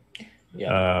coordinate.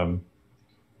 Yeah.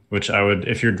 which I would,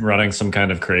 if you're running some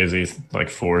kind of crazy like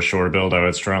 4 shore build, I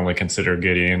would strongly consider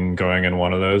Gideon going in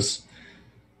one of those.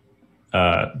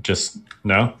 Just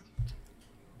no.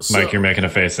 So, Mike, you're making a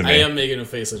face at me. I am making a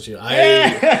face at you.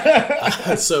 I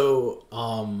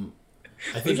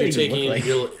think you're taking. Like?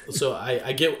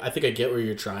 I think I get where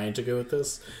you're trying to go with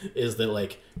this. Is that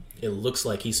like it looks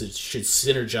like he should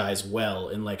synergize well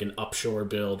in like an upshore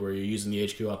build where you're using the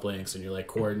HQ uplinks and you're like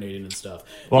coordinating and stuff.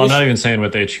 Well, I'm not even saying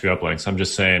with the HQ uplinks. I'm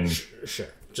just saying. Sure.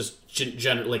 Just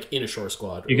like in a shore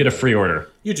squad. You get a free order.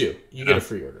 You do. You get a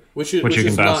free order, which you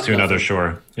can bounce to another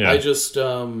shore. Yeah. I just.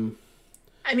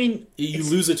 I mean, you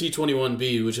lose a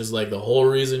T21B, which is like the whole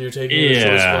reason you're taking a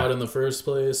shore squad in the first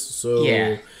place.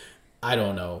 So I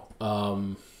don't know.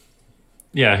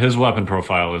 Yeah, his weapon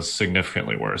profile is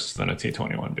significantly worse than a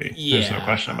T21B. Yeah, there's no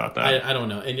question about that. I don't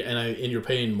know, and you're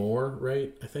paying more,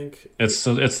 right? I think it's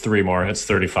 3 more. It's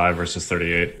 35 versus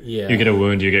 38. Yeah, you get a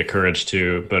wound, you get courage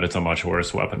too, but it's a much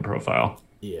worse weapon profile.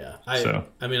 Yeah, I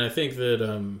mean, I think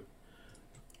that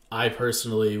I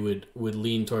personally would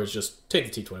lean towards just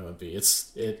take the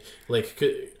T21B.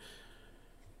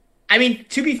 I mean,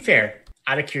 to be fair,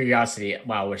 out of curiosity,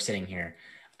 while we're sitting here,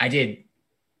 I did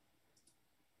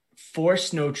 4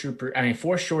 shore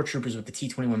troopers with the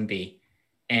T21B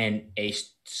and a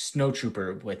snow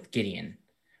trooper with Gideon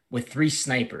with 3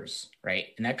 snipers, right?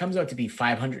 And that comes out to be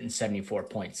 574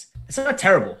 points. It's not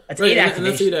terrible. That's 8 activations. And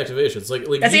that's 8 activations.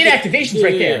 Like that's 8 activations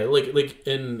right there.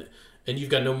 Yeah. And you've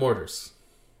got no mortars.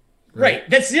 Right.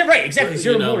 That's right. Exactly.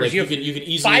 0 mortars. Like you can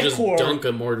easily just dunk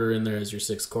a mortar in there as your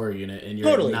 6 core unit, and you're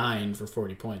at 9 for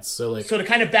 40 points. So to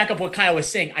kind of back up what Kyle was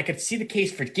saying, I could see the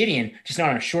case for Gideon, just not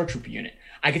on a shore trooper unit.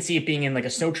 I could see it being in like a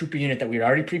snow trooper unit that we had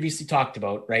already previously talked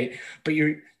about, right? But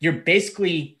you're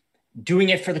basically doing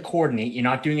it for the coordinate. You're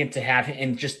not doing it to have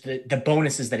and just the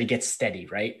bonuses that he gets steady,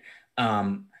 right?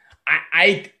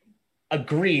 I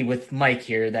agree with Mike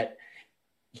here that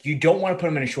you don't want to put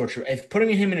him in a short troop. If putting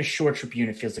him in a short troop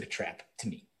unit feels like a trap to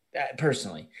me,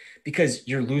 personally, because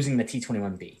you're losing the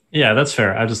T21B. Yeah, that's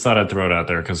fair. I just thought I'd throw it out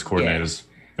there because coordinate is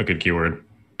a good keyword.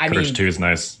 Courage 2 is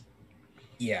nice.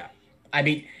 Yeah. I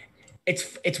mean,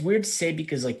 it's weird to say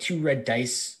because like 2 red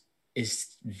dice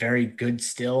is very good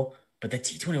still, but the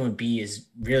T21B is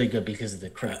really good because of the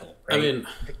critical, right? I mean,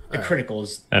 the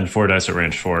criticals. And 4 dice at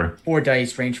range 4. 4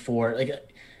 dice, range 4. Like,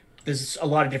 there's a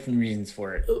lot of different reasons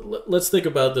for it. Let's think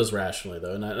about this rationally,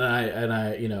 though. And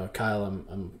I, Kyle,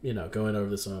 I'm going over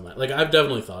this in my mind. Like, I've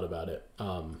definitely thought about it.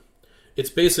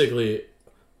 It's basically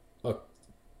a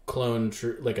clone,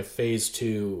 like a phase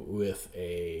 2 with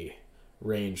a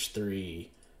range 3,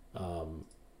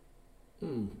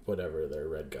 whatever their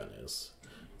red gun is.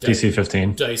 DC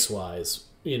 15. Dice wise,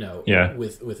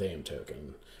 with aim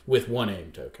token, with 1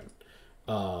 aim token.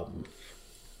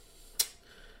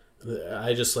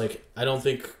 I don't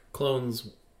think clones.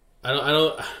 I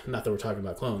don't. Not that we're talking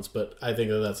about clones, but I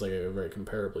think that's like a very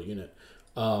comparable unit.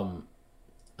 I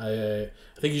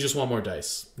think you just want more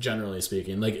dice, generally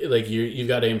speaking. Like you've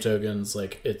got aim tokens.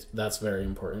 Like that's very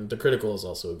important. The critical is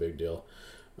also a big deal.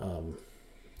 I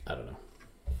don't know.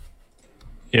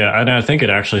 Yeah, and I think it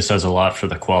actually says a lot for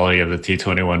the quality of the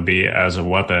T21B as a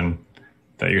weapon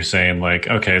that you're saying like,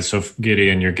 okay, so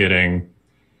Gideon, you're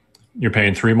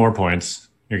paying 3 more points.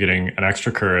 You're getting an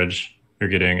extra courage, you're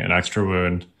getting an extra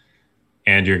wound,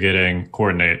 and you're getting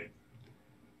coordinate,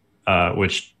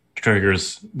 which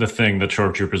triggers the thing that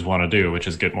shore troopers want to do, which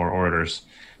is get more orders.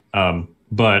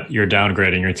 But you're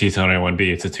downgrading your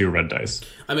T21B to 2 red dice.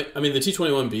 I mean the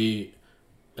T21B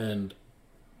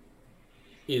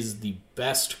is the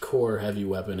best core heavy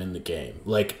weapon in the game.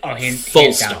 Like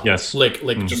full stop. Yes. Like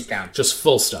just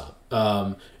full stop.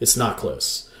 It's not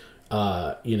close.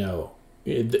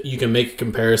 You can make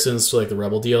comparisons to like the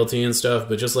Rebel DLT and stuff,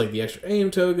 but just like the extra aim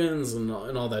tokens and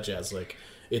all that jazz, like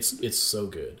it's so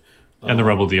good. And the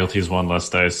Rebel DLT is 1 less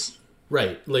dice,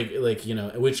 right?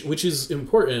 Which is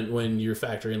important when you're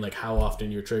factoring like how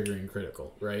often you're triggering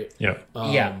critical, right? Yeah,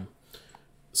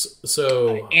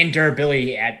 So and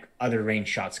durability at other range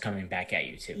shots coming back at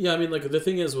you too. Yeah, I mean, like the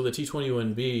thing is with a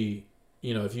T21B,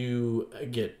 if you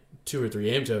get 2 or 3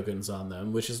 aim tokens on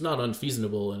them, which is not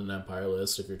unfeasible in an Empire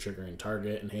list if you're triggering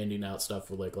target and handing out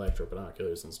stuff with like electro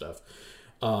binoculars and stuff.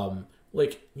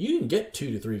 Like you can get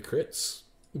 2 to 3 crits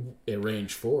at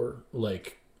range 4.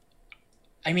 Like,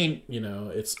 I mean,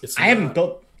 it's. I haven't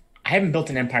built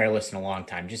an Empire list in a long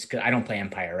time, just because I don't play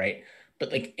Empire, right?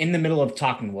 But like in the middle of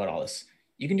talking about all this,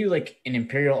 you can do like an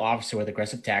Imperial officer with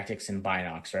aggressive tactics and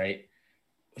binocs, right?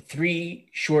 3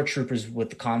 shore troopers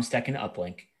with the comm stack and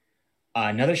uplink.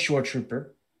 Another shore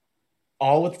trooper,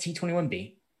 all with the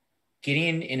T21B,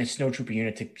 getting in a snow trooper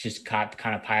unit to just kind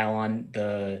of pile on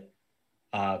the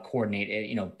coordinate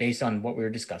it, based on what we were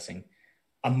discussing,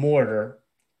 a mortar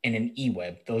and an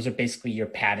E-web. Those are basically your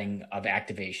padding of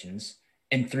activations,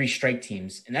 and 3 strike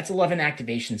teams. And that's 11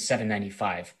 activations,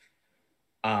 795.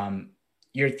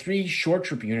 Your 3 short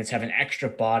troop units have an extra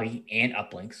body and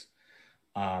uplinks.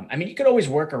 You could always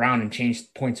work around and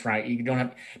change points around.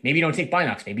 Maybe you don't take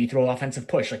binocs. Maybe you throw offensive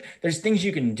push. Like, there's things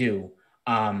you can do.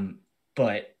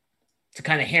 But to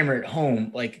kind of hammer it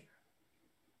home, like,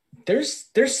 there's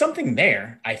something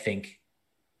there, I think.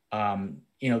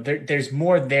 There's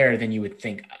more there than you would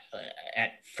think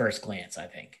at first glance, I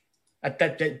think.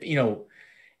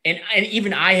 And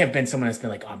even I have been someone that's been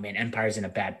like, oh man, Empire's in a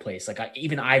bad place. Like,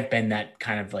 I've been that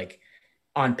kind of, like,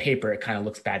 on paper, it kind of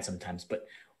looks bad sometimes. But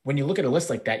when you look at a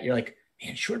list like that, you're like,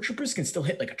 man, short troopers can still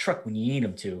hit like a truck when you need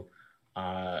them to.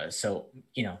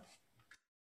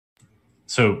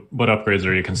 So what upgrades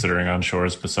are you considering on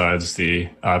shores besides the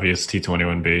obvious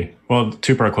T21B? Well,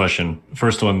 2-part question.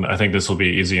 First one, I think this will be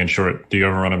easy and short. Do you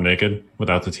ever run them naked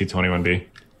without the T21B?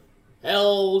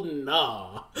 Hell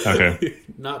nah. Okay.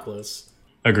 Not close.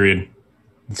 Agreed.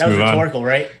 That was rhetorical,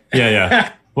 right?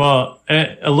 Yeah. Well,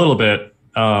 a little bit.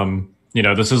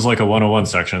 This is like a 101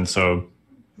 section, so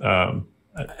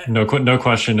no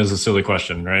question is a silly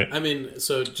question, right? I mean,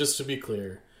 so just to be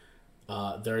clear,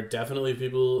 there are definitely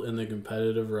people in the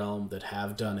competitive realm that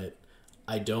have done it.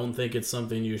 I don't think it's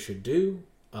something you should do.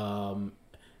 I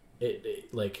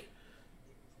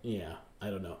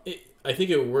don't know. I think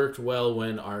it worked well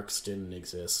when arcs didn't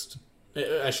exist.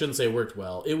 I shouldn't say worked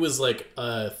well. It was like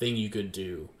a thing you could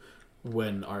do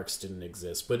when arcs didn't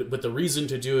exist. But the reason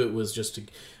to do it was just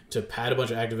to pad a bunch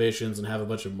of activations and have a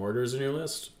bunch of mortars in your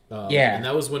list. And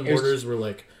that was when mortars were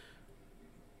like...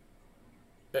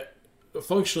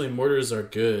 Functionally, mortars are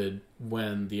good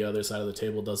when the other side of the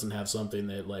table doesn't have something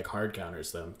that, like, hard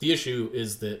counters them. The issue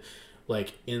is that,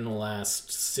 like, in the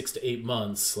last 6 to 8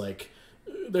 months, like,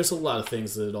 there's a lot of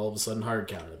things that all of a sudden hard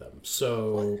counter them.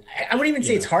 So I wouldn't even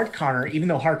say it's hard counter, even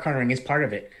though hard countering is part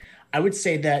of it. I would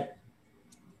say that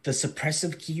the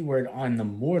suppressive keyword on the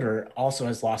mortar also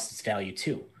has lost its value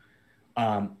too.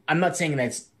 I'm not saying that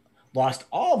it's lost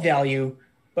all value,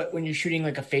 but when you're shooting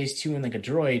like a phase 2 and like a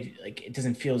droid, like, it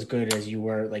doesn't feel as good as you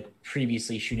were like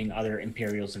previously shooting other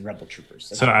Imperials and Rebel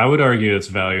troopers. So I would argue its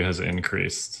value has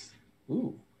increased.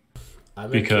 Ooh.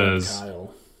 Because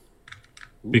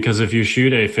if you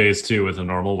shoot a phase 2 with a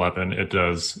normal weapon, it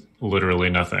does literally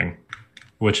nothing,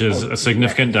 which is a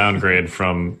significant downgrade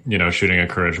from, shooting a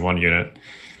Courage 1 unit.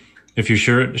 If you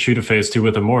shoot a phase 2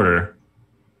 with a mortar,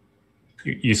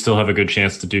 you still have a good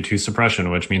chance to do 2 suppression,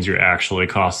 which means you're actually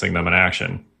costing them an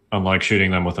action, unlike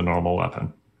shooting them with a normal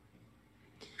weapon.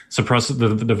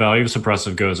 The value of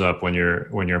suppressive goes up when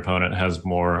your opponent has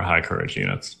more high courage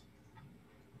units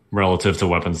relative to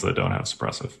weapons that don't have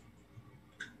suppressive.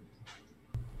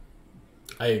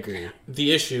 I agree.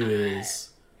 The issue is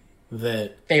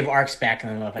that they have arcs backing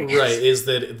them up, I guess. Right, is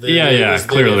that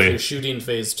clearly. If you're shooting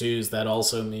phase 2s, that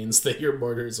also means that your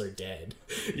mortars are dead.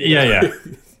 Yeah.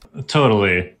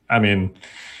 Totally. I mean,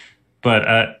 but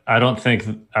I don't think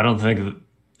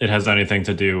it has anything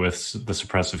to do with the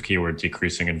suppressive keyword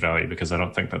decreasing in value, because I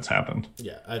don't think that's happened.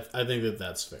 Yeah, I think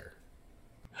that's fair.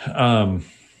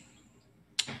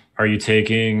 Are you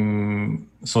taking...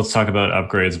 So let's talk about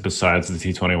upgrades besides the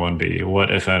T21B. What,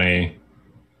 if any,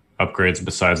 upgrades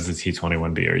besides the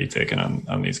T21B are you taking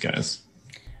on these guys?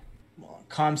 Well,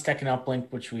 comms tech and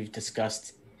uplink, which we've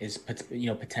discussed, is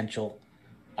potential.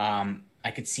 I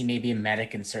could see maybe a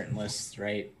medic in certain lists,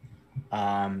 right?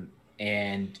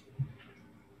 And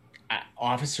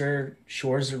officer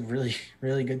shores are really,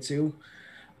 really good too.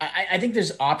 I think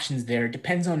there's options there. It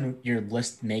depends on your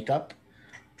list makeup.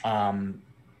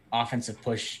 Offensive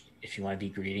push, if you want to be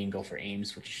greedy and go for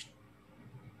aims, which,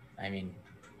 I mean...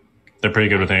 They're pretty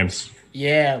good with aims.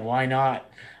 Yeah, why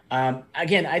not?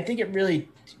 Again, I think it really...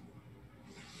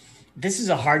 This is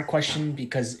a hard question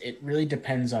because it really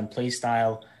depends on play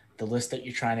style, the list that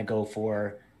you're trying to go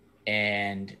for,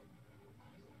 and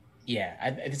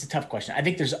yeah, it's a tough question. I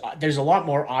think there's a lot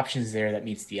more options there that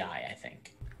meets the eye, I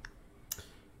think.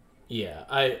 Yeah,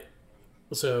 I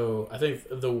think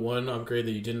the one upgrade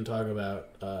that you didn't talk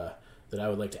about that I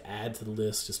would like to add to the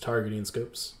list is targeting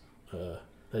scopes. That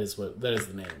is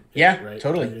the name. Yeah, right?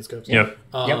 Totally. Targeting scopes. Yep.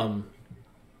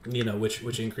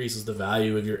 Which increases the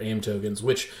value of your aim tokens.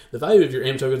 Which the value of your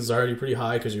aim tokens is already pretty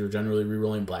high because you're generally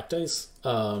rerolling black dice.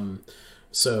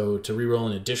 So to reroll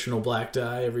an additional black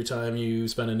die every time you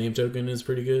spend an aim token is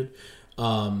pretty good.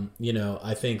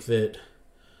 I think that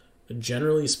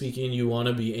generally speaking, you want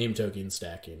to be aim token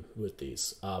stacking with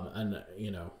these.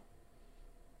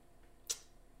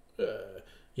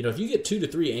 if you get 2 to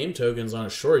 3 aim tokens on a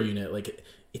shore unit, like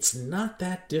it's not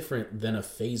that different than a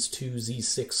phase 2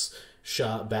 Z6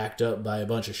 shot backed up by a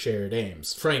bunch of shared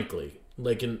aims. Frankly,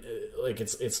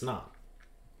 it's not.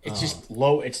 It's just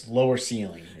low. It's lower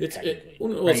ceiling. It's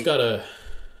right? got a.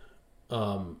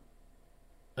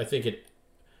 I think it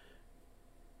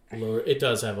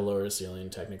does have a lower ceiling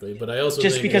technically, but I also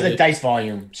just think because of dice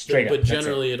volume, straight up. But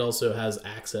generally, it also has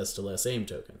access to less aim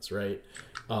tokens, right?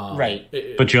 Right.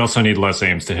 But you also need less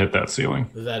aims to hit that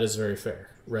ceiling. That is very fair,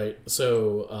 right?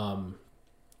 So,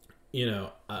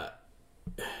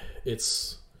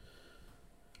 it's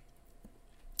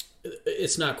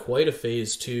not quite a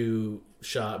phase 2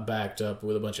 shot backed up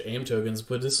with a bunch of aim tokens,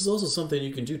 but this is also something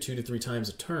you can do 2 to 3 times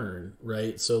a turn,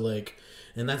 right? So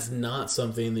and that's not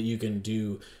something that you can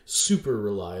do super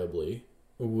reliably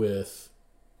with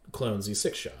clone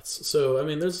Z6 shots. So, I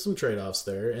mean, there's some trade-offs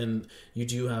there, and you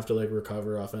do have to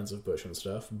recover offensive push and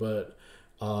stuff, but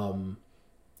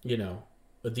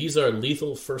these are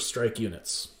lethal first strike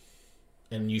units,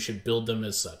 and you should build them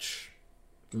as such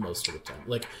most of the time.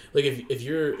 If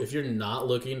you're not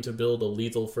looking to build a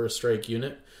lethal first strike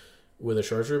unit with a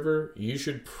shore trooper, you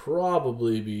should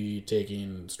probably be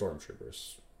taking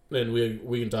stormtroopers. And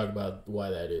we can talk about why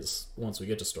that is once we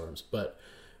get to storms. But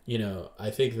I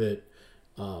think that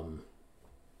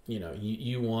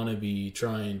you want to be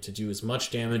trying to do as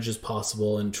much damage as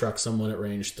possible and truck someone at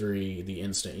range 3 the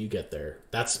instant you get there.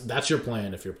 That's your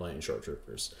plan if you're playing shore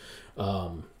troopers.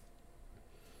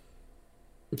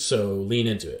 So lean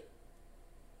into it.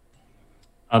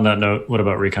 On that note, what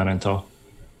about recon intel?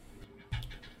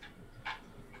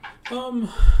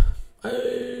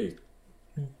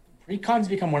 Recon's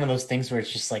become one of those things where it's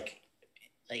just like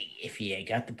if you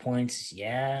got the points,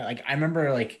 yeah. I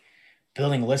remember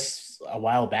building lists a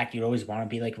while back. You'd always want to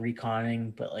be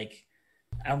reconning, but I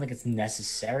don't think it's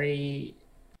necessary.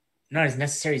 Not as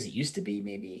necessary as it used to be.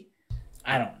 Maybe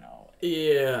I don't know.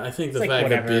 Yeah, I think the fact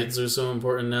that bids are so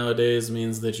important nowadays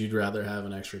means that you'd rather have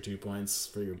an extra 2 points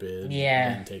for your bid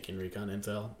than taking recon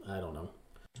intel. I don't know.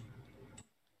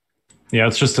 Yeah,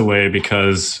 it's just a way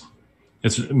because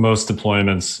it's most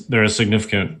deployments. There are a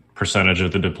significant percentage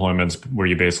of the deployments where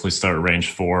you basically start range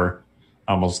 4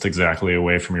 almost exactly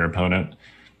away from your opponent.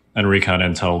 And recon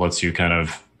intel lets you kind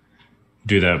of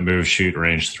do that move shoot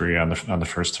range 3 on the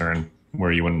first turn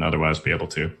where you wouldn't otherwise be able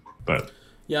to. But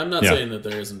yeah, I'm not saying that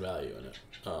there isn't value in it.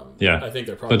 I think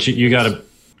there probably. But you gotta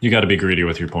be greedy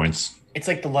with your points. It's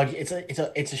like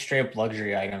it's a straight up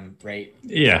luxury item, right?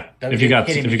 Yeah, if you got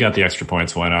the extra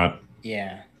points, why not?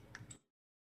 Yeah.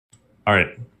 All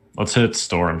right, let's hit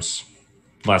storms.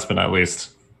 Last but not least,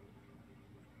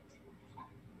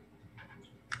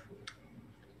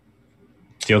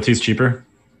 DLT's cheaper.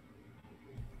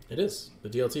 It is. The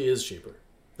DLT is cheaper.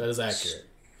 That is accurate.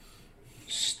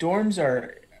 Storms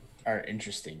are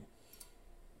interesting.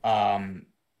 And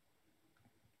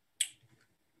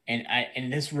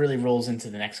this really rolls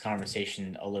into the next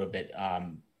conversation a little bit.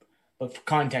 But for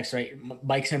context, right?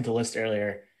 Mike sent the list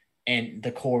earlier, and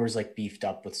the core is beefed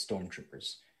up with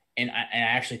stormtroopers. And I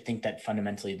actually think that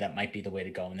fundamentally that might be the way to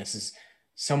go. And this is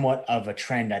somewhat of a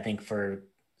trend, I think, for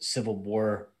the Civil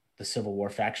War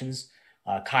factions.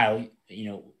 Kyle,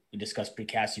 we discussed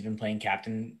precast. You've been playing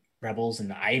Captain Rebels,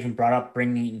 and I even brought up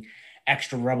bringing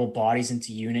extra Rebel bodies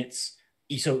into units.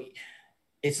 So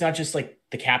it's not just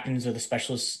the captains or the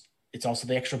specialists; it's also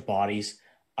the extra bodies.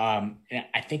 And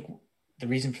I think the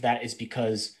reason for that is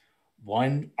because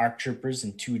 1, ARC troopers,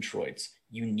 and 2, droids.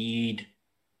 You need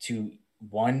to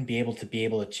be able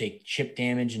to take chip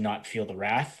damage and not feel the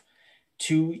wrath.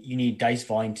 2, you need dice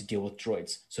volume to deal with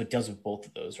droids. So it deals with both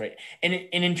of those, right? And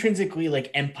intrinsically,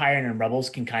 Empire and Rebels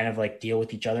can kind of deal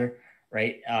with each other,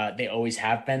 right? They always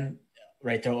have been,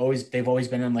 right? They've always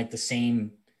been in the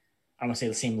same, I don't want to say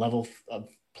the same level of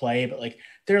play, but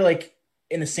they're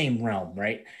in the same realm,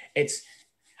 right? It's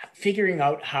figuring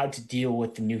out how to deal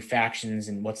with the new factions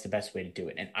and what's the best way to do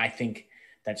it. And I think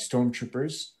that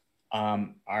stormtroopers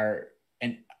are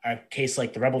a case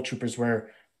like the Rebel troopers where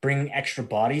bringing extra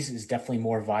bodies is definitely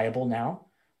more viable now.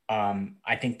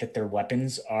 I think that their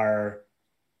weapons are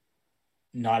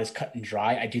not as cut and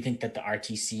dry. I do think that the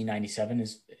RTC 97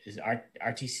 is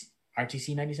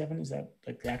RTC 97. Is that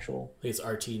the actual? I think it's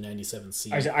RT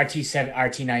 97C. Or is it RT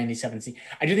 97C?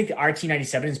 I do think the RT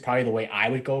 97 is probably the way I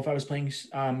would go if I was playing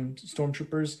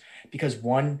stormtroopers, because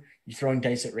 1, you're throwing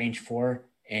dice at range 4,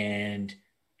 and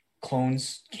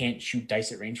clones can't shoot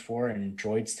dice at range 4, and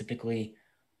droids typically,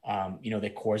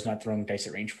 the core's not throwing dice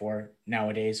at range 4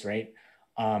 nowadays, right?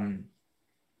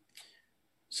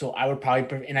 So I would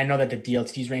probably, and I know that the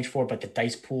DLT is range 4, but the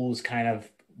dice pool is kind of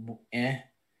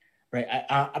right?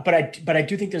 But I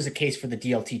do think there's a case for the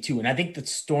DLT too, and I think that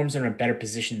Storms are in a better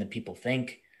position than people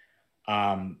think.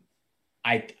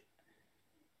 I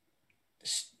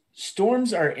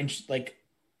Storms are like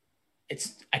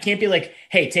I can't be like,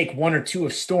 hey, take one or two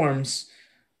of Storms.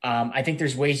 I think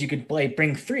there's ways you could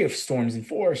bring 3 of Storms and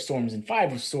 4 of Storms and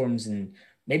 5 of Storms and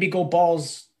maybe go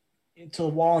balls into the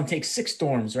wall and take 6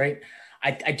 Storms, right?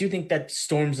 I do think that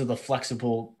Storms are the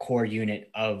flexible core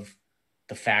unit of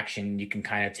the faction. You can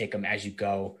kind of take them as you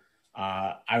go.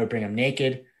 I would bring them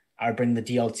naked. I would bring the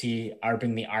DLT. I would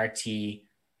bring the RT.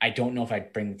 I don't know if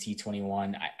I'd bring the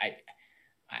T21.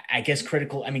 I guess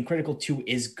critical 2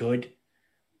 is good,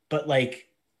 but like,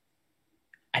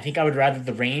 I think I would rather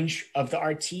the range of the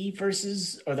RT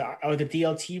versus or the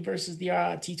DLT versus the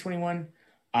T21.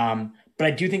 But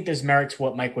I do think there's merit to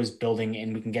what Mike was building,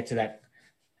 and we can get to that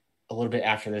a little bit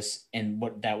after this. And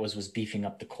what that was beefing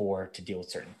up the core to deal with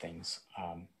certain things.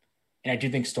 And I do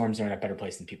think Storms are in a better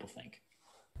place than people think.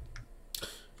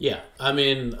 Yeah, I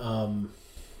mean,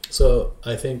 so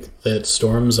I think that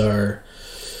Storms are,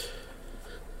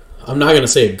 I'm not going to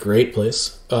say a great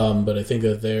place, but I think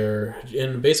that they're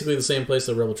in basically the same place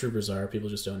that Rebel Troopers are. People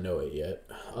just don't know it yet.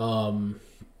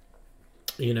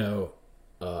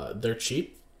 They're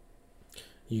cheap.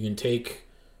 You can take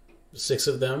 6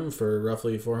 of them for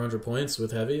roughly 400 points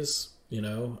with heavies. It's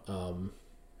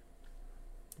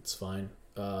fine.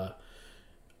 I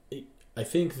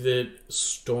think that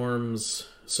Storms...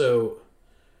 So,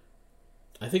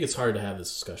 I think it's hard to have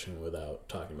this discussion without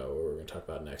talking about what we're going to talk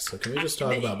about next. So can we just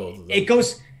talk about both of them?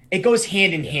 It goes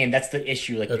hand in hand. That's the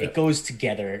issue. Like, okay. It goes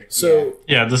together. So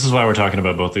yeah, this is why we're talking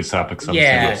about both these topics on the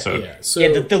same episode. Yeah.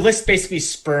 So, the list basically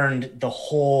spurned the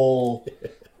whole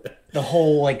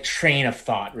like train of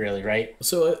thought, really, right?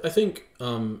 So I think,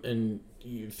 and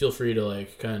you feel free to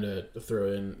like kind of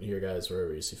throw in here, guys,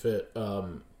 wherever you see fit.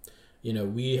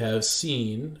 We have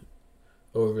seen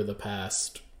over the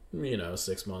past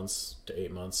 6 months to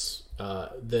 8 months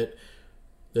that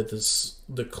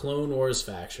the Clone Wars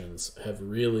factions have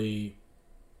really,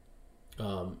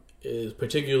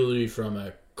 particularly from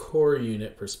a core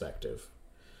unit perspective,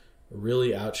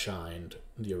 really outshined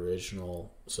the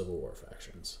original Civil War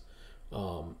factions.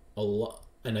 A lot,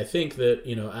 and I think that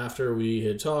after we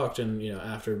had talked, and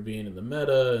after being in the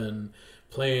meta and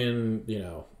playing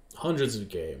hundreds of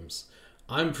games,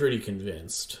 I'm pretty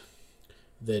convinced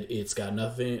that it's got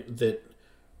nothing that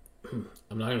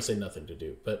I'm not going to say nothing to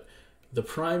do, but the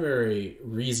primary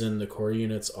reason the core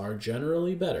units are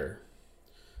generally better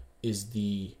is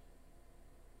the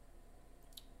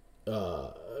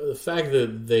fact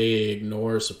that they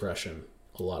ignore suppression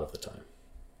a lot of the time.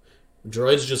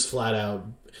 Droids just flat out,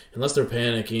 unless they're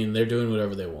panicking, they're doing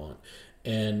whatever they want.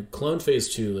 And Clone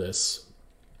Phase 2 lists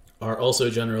are also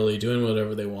generally doing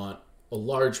whatever they want a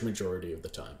large majority of the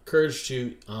time. Courage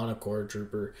 2 on a core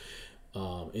trooper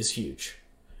is huge.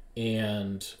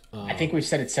 And I think we've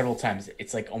said it several times.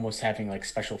 It's like almost having like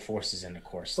special forces in the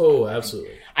course. Oh,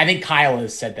 absolutely. I think Kyle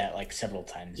has said that like several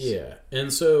times. Yeah.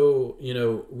 And so,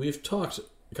 we've talked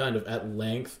kind of at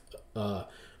length about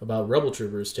Rebel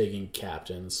Troopers taking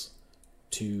captains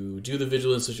to do the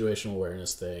vigilant situational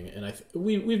awareness thing. And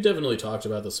we've definitely talked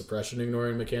about the suppression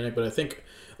ignoring mechanic, but I think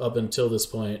up until this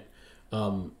point,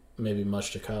 maybe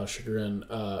much to Kyle's chagrin,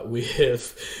 we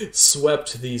have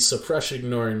swept the suppression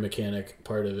ignoring mechanic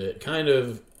part of it. Kind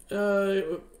of,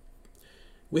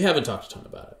 we haven't talked a ton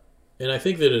about it. And I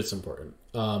think that it's important.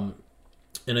 And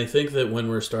I think that when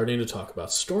we're starting to talk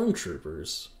about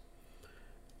stormtroopers,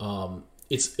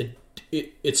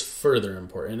 it's further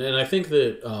important. And I think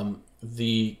that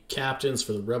the captains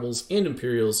for the Rebels and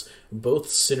Imperials both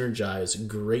synergize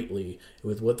greatly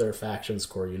with what their factions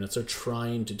core units are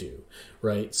trying to do,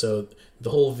 right? So the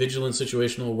whole vigilant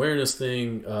situational awareness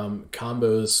thing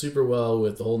combos super well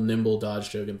with the whole nimble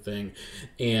dodge token thing,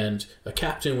 and a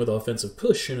captain with offensive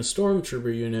push in a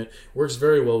stormtrooper unit works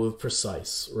very well with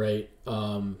precise, right?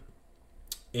 And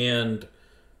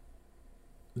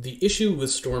the issue with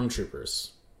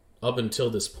stormtroopers up until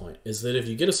this point is that if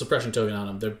you get a suppression token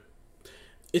on them,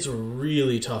 it's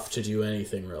really tough to do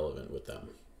anything relevant with them.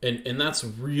 And that's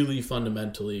really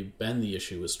fundamentally been the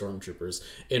issue with stormtroopers,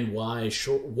 and why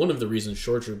one of the reasons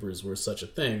shore troopers were such a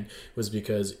thing was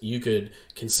because you could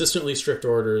consistently strict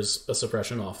orders a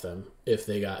suppression off them if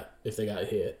they got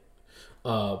hit.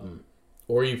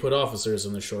 Or you put officers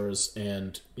on the shores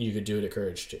and you could do it at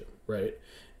Courage too, right?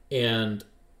 And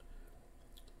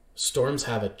storms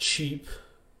have a cheap,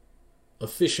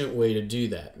 efficient way to do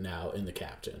that now in the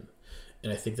captain.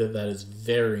 And I think that is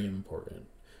very important.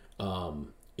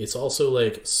 It's also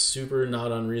like super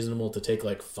not unreasonable to take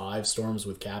like 5 storms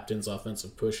with captains,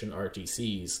 offensive push, and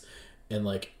RTCs, and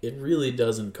like it really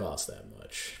doesn't cost that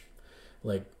much.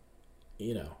 Like,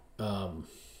 you know,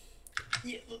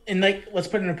 And like, let's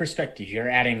put it in perspective. You're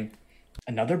adding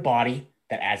another body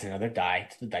that adds another die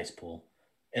to the dice pool.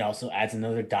 It also adds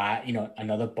another die,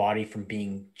 another body from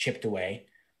being chipped away.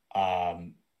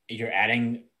 You're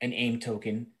adding an aim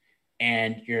token,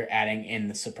 and you're adding in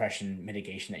the suppression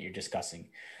mitigation that you're discussing.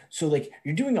 So like,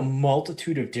 you're doing a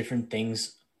multitude of different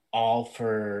things, all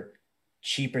for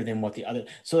cheaper than what the other.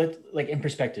 So like in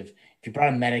perspective, if you brought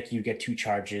a medic, you get 2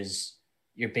 charges.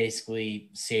 You're basically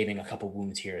saving a couple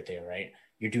wounds here or there, right?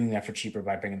 You're doing that for cheaper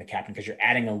by bringing the captain because you're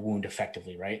adding a wound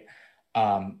effectively, right?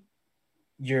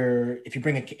 If you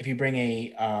bring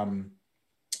a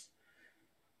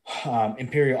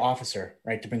Imperial officer,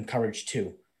 right, to bring courage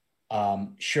 2.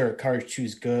 Sure, courage 2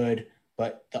 is good,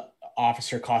 but the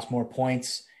officer costs more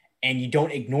points, and you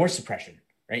don't ignore suppression,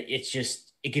 right? It's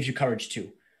just it gives you courage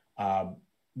 2,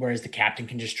 whereas the captain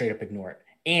can just straight up ignore it,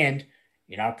 and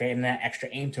you're not getting that extra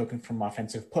aim token from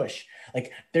offensive push.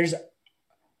 Like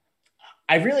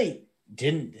I really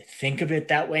didn't think of it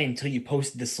that way until you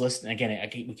posted this list. And again,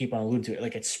 we keep on alluding to it.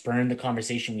 Like it spurned the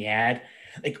conversation we had.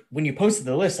 Like when you posted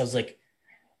the list, I was like,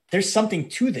 there's something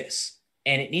to this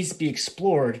and it needs to be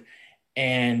explored.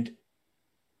 And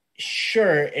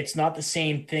sure, it's not the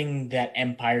same thing that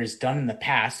Empire's done in the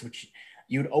past, which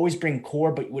you would always bring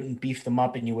core, but you wouldn't beef them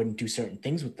up and you wouldn't do certain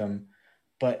things with them.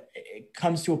 But it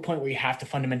comes to a point where you have to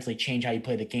fundamentally change how you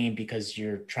play the game because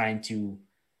you're trying to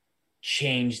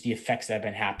change the effects that have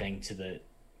been happening to the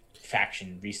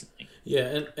faction recently.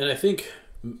 Yeah, and I think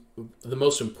the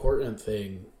most important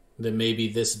thing that maybe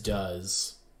this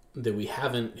does that we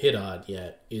haven't hit on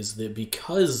yet is that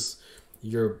because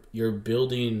you're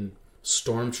building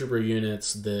stormtrooper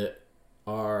units that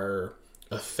are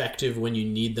effective when you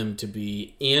need them to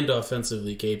be and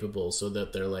offensively capable so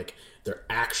that they're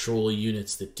actual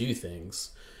units that do things.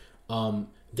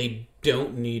 They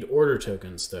don't need order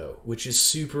tokens though, which is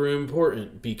super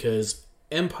important because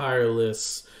Empire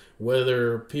lists,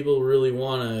 whether people really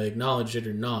want to acknowledge it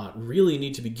or not, really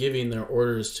need to be giving their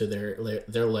orders to their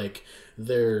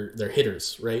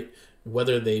hitters, right?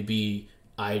 Whether they be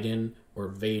Iden or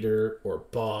Vader or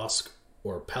Bosk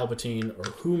or Palpatine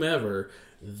or whomever,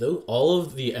 all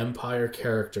of the Empire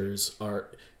characters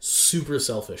are super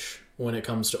selfish when it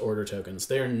comes to order tokens.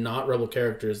 They are not rebel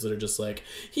characters that are just like,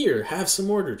 here, have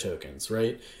some order tokens,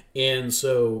 right? And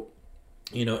so,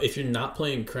 if you're not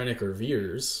playing Krennic or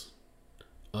Veers,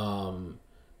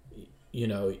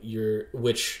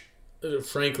 which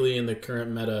frankly in the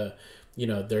current meta,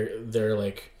 they're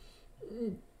like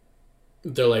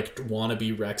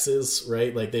wannabe Rexes,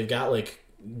 right? Like they've got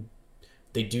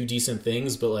they do decent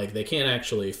things, but like they can't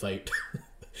actually fight.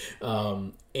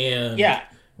 And yeah.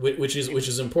 Which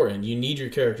is important. You need your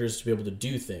characters to be able to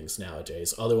do things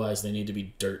nowadays. Otherwise, they need to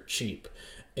be dirt cheap.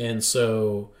 And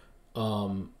so,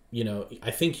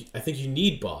 I think you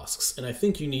need Bosks, and I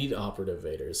think you need Operative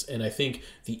Vaders. And I think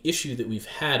the issue that we've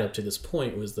had up to this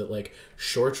point was that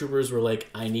shore troopers were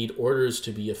like, I need orders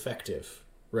to be effective,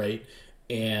 right?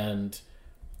 And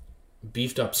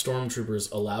beefed up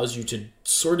stormtroopers allows you to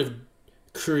sort of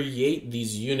create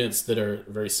these units that are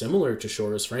very similar to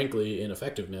shores, frankly, in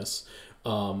effectiveness.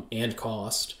 And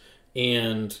cost,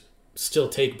 and still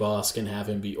take Bosk and have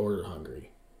him be order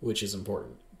hungry, which is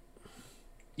important.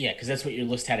 Yeah, because that's what your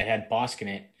list had. It had Bosk in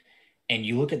it, and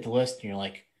you look at the list and you're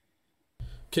like,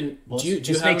 do you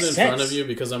have it in front of you?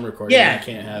 Because I'm recording, yeah, I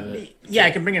can't have it. Yeah, I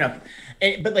can bring it up.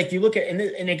 But you look at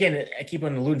and again, I keep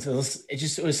on alluding to this.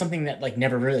 It was something that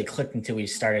never really clicked until we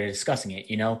started discussing it,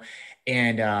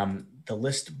 And the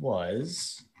list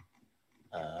was.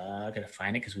 I gotta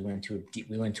find it because we went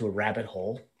to a rabbit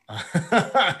hole. Hold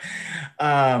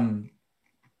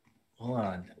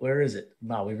on, where is it?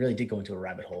 Wow, we really did go into a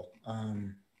rabbit hole.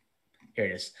 Here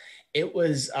it is. It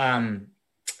was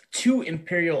 2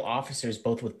 Imperial officers,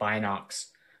 both with Binox,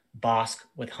 Bosk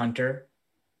with Hunter.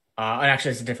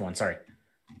 Actually, it's a different one. Sorry.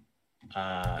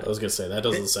 I was gonna say that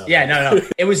doesn't sound. Yeah, no.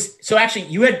 It was so actually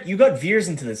you got Veers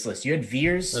into this list. You had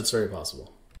Veers. That's very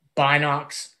possible.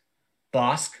 Binox,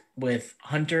 Bosk with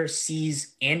Hunter,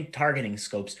 Seize, and targeting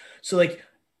scopes. So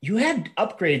you had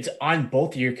upgrades on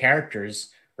both of your characters,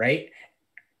 right?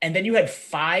 And then you had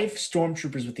 5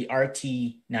 stormtroopers with the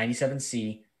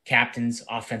RT-97C, captains,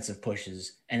 offensive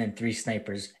pushes, and then 3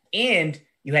 snipers. And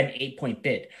you had an 8-point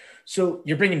bid. So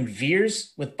you're bringing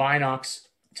Veers with Binox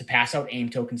to pass out aim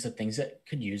tokens to things that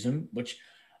could use them, which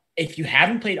if you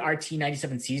haven't played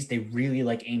RT-97Cs, they really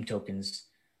like aim tokens.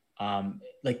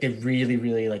 They really,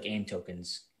 really like aim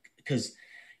tokens because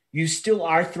you still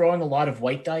are throwing a lot of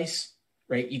white dice,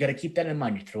 right? You got to keep that in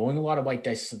mind. You're throwing a lot of white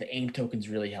dice, so the aim tokens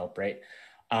really help, right?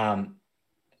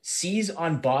 Seize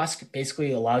on Bosk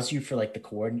basically allows you for like the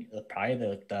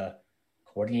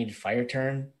coordinated fire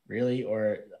turn, really,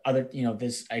 or other,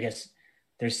 this, I guess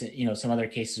there's, some other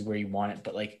cases where you want it,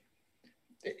 but like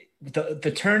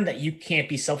the turn that you can't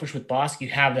be selfish with Bosk, you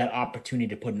have that opportunity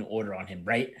to put an order on him,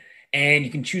 right? And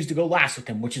you can choose to go last with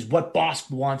him, which is what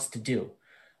Bosk wants to do.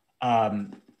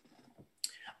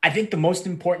 I think the most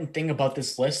important thing about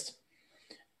this list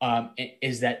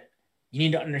is that you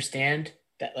need to understand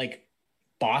that like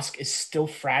Bosk is still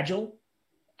fragile.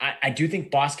 I do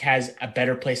think Bosk has a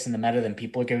better place in the meta than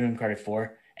people are giving him credit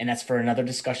for. And that's for another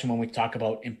discussion when we talk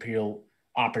about Imperial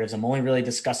operatives. I'm only really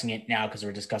discussing it now because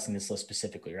we're discussing this list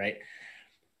specifically, right?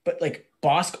 But like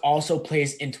Bosk also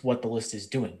plays into what the list is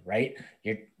doing, right?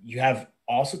 You have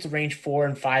all sorts of range 4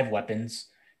 and 5 weapons.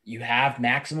 You have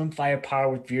maximum firepower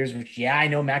with Veers, which, yeah, I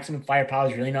know maximum firepower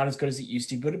is really not as good as it used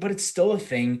to, but it's still a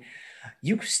thing.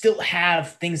 You still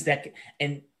have things that,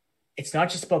 and it's not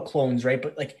just about clones, right?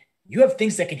 But like you have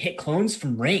things that can hit clones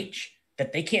from range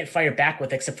that they can't fire back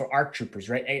with except for ARC troopers,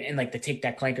 right? And like to take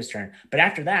that clanker's turn. But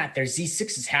after that, their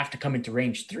Z6s have to come into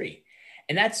range 3.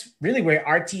 And that's really where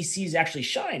RTCs actually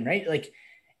shine, right? Like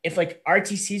if like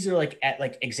RTCs are like at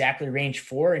like exactly range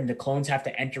 4 and the clones have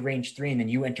to enter range 3 and then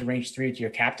you enter range 3 with your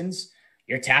captains,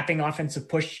 you're tapping offensive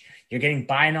push, you're getting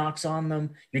binocs on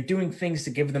them, you're doing things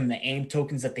to give them the aim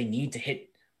tokens that they need to hit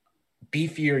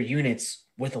beefier units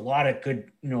with a lot of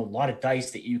good, a lot of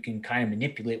dice that you can kind of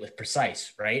manipulate with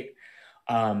precise, right?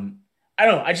 I don't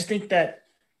know. I just think that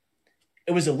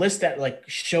it was a list that like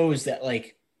shows that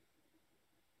like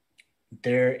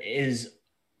there is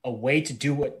a way to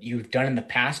do what you've done in the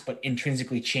past, but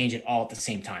intrinsically change it all at the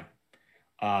same time.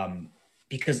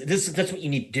 Because that's what you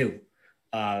need to do.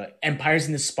 Empire's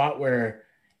in this spot where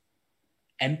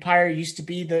Empire used to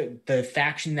be the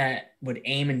faction that would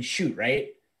aim and shoot,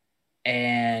 right?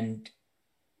 And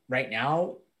right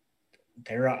now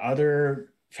there are other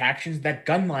factions that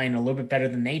gunline a little bit better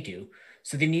than they do.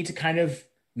 So they need to kind of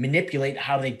manipulate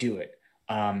how they do it.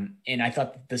 And I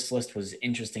thought that this list was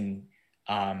interesting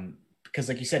because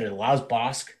like you said, it allows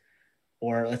Bosk,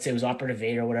 or let's say it was Operative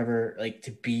 8 or whatever, like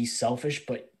to be selfish,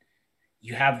 but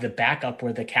you have the backup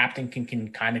where the captain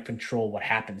can kind of control what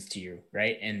happens to you,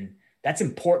 right? And that's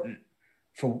important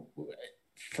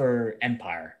for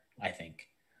Empire, I think.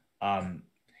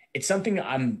 It's something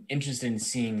I'm interested in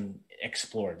seeing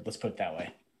explored. Let's put it that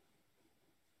way.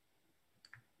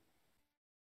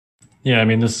 Yeah, I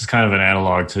mean, this is kind of an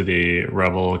analog to the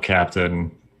Rebel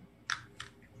captain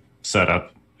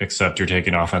setup, except you're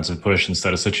taking offensive push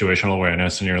instead of situational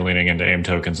awareness, and you're leaning into aim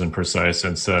tokens and precise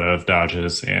instead of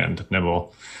dodges and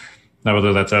nimble. Now,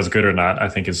 whether that's as good or not, I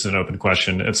think is an open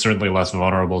question. It's certainly less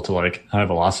vulnerable to like high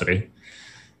velocity.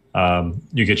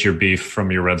 You get your beef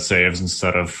from your red saves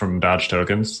instead of from dodge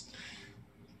tokens.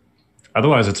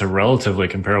 Otherwise, it's a relatively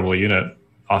comparable unit,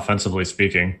 offensively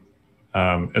speaking.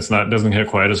 It doesn't hit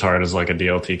quite as hard as like a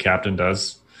DLT captain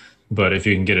does, but if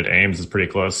you can get it aims, it's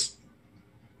pretty close.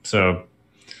 So,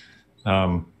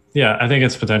 yeah, I think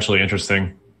it's potentially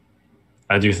interesting.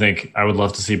 I do think I would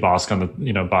love to see Bosk on the,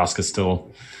 Bosk is still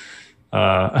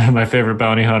my favorite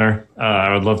bounty hunter.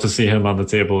 I would love to see him on the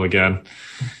table again.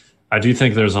 I do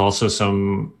think there's also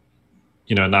some,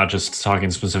 not just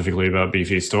talking specifically about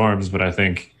beefy storms, but I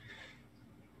think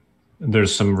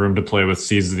there's some room to play with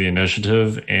Seize the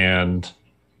Initiative. And,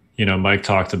 Mike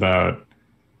talked about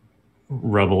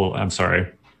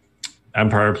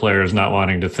Empire players not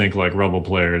wanting to think like Rebel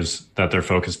players, that their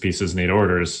focus pieces need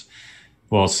orders.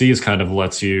 Well, Seize kind of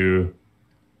lets you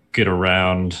get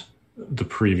around the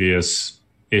previous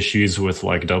issues with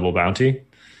like double bounty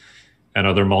and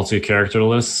other multi-character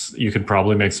lists. You could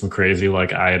probably make some crazy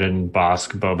like Iden,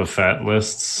 Bosk, Boba Fett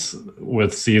lists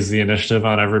with Seize the Initiative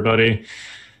on everybody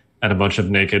and a bunch of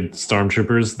naked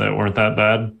stormtroopers that weren't that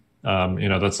bad.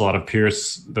 That's a lot of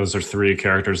Pierce. Those are 3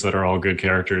 characters that are all good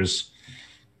characters.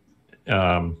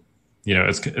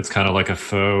 It's kind of like a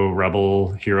faux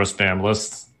Rebel hero spam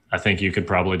list. I think you could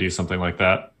probably do something like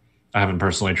that. I haven't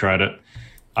personally tried it.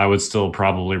 I would still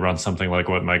probably run something like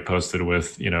what Mike posted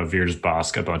with, Veers,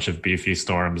 Bosk, a bunch of beefy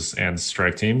storms and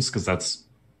strike teams, because that's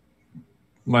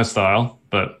my style.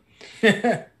 But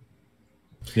yeah,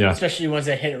 especially ones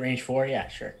that hit at range 4. Yeah,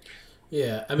 sure.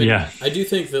 Yeah, I mean, I do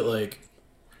think that like,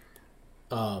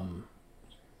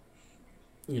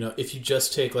 if you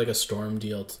just take like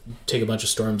take a bunch of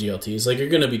storm DLTs, like you're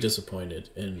going to be disappointed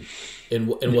in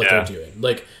what they're doing.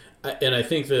 Like, and I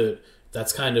think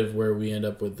that's kind of where we end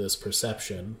up with this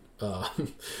perception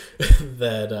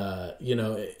that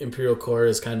Imperial Core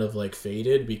is kind of like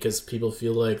faded because people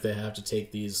feel like they have to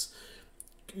take these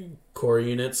core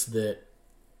units that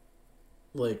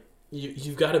like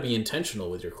you've got to be intentional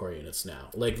with your core units now.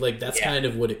 Like that's kind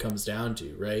of what it comes down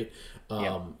to, right?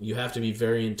 You have to be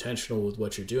very intentional with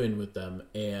what you're doing with them,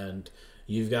 and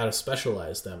you've got to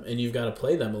specialize them, and you've got to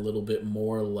play them a little bit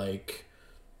more like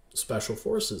special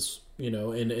forces,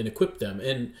 and equip them.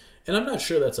 And I'm not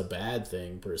sure that's a bad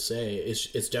thing per se.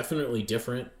 It's definitely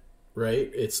different,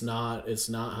 right? It's not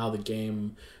how the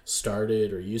game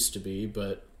started or used to be,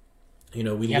 but we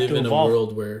live in a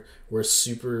world where we're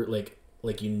super like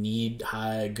you need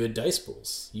good dice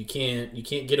pools. You can't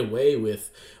get away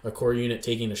with a core unit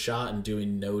taking a shot and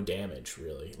doing no damage,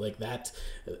 really. Like that's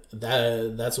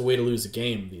a way to lose a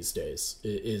game these days.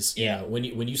 When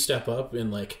you step up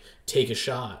and like take a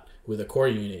shot with a core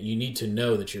unit, you need to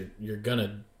know that you're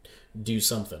gonna do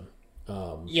something.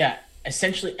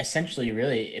 Essentially,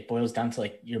 really, it boils down to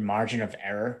like your margin of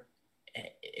error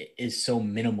is so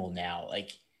minimal now.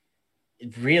 Like,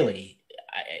 really,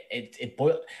 it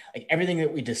boils like everything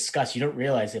that we discuss. You don't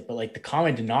realize it, but like the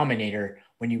common denominator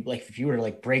when you like if you were to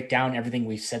like break down everything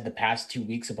we've said the past 2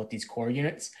 weeks about these core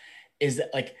units, is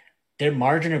that like their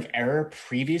margin of error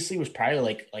previously was probably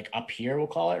like up here, we'll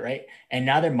call it, right? And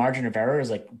now their margin of error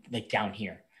is like down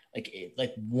here.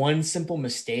 Like one simple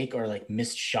mistake or like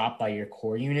missed shot by your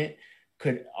core unit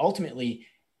could ultimately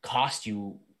cost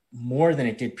you more than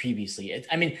it did previously.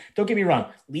 Don't get me wrong.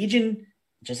 Legion,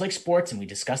 just like sports, and we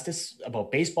discussed this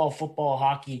about baseball, football,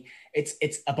 hockey,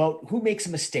 it's about who makes a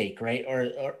mistake, right?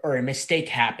 Or a mistake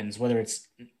happens, whether it's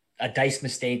a dice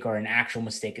mistake or an actual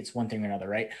mistake, it's one thing or another,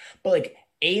 right? But like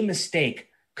a mistake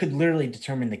could literally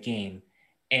determine the game.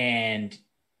 And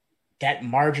that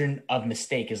margin of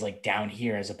mistake is like down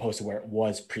here as opposed to where it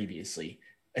was previously,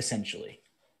 essentially.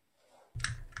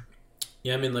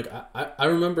 Yeah, like I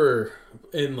remember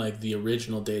in like the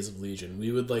original days of Legion,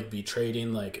 we would like be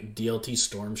trading like DLT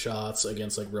storm shots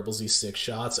against like Rebel Z6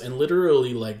 shots, and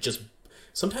literally like just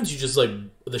sometimes you just like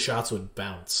the shots would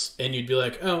bounce and you'd be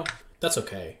like, oh, that's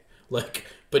okay. Like,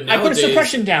 but nowadays, I put a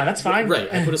suppression down, that's fine.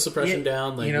 Right, I put a suppression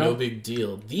down, like no big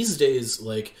deal. These days,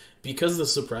 like because the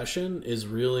suppression is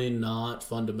really not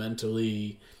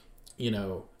fundamentally,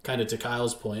 kind of to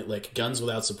Kyle's point, like guns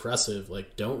without suppressive,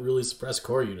 like don't really suppress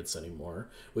core units anymore,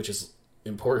 which is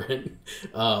important.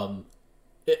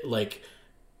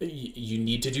 You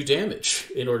need to do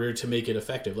damage in order to make it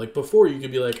effective. Like before, you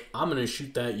could be like, I'm going to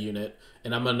shoot that unit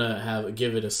and I'm going to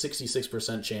give it a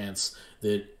 66% chance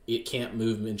that it can't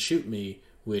move and shoot me,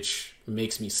 which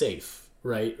makes me safe,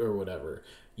 right? Or whatever.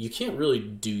 You can't really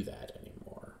do that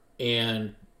anymore.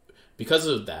 And because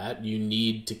of that, you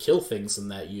need to kill things in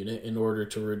that unit in order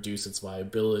to reduce its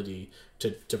viability to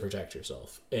protect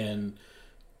yourself. And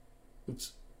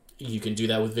you can do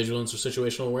that with vigilance or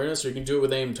situational awareness, or you can do it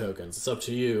with aim tokens. It's up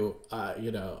to you,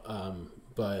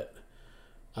 but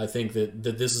I think that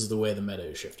this is the way the meta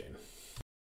is shifting.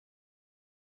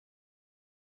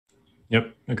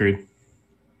 Yep, agreed.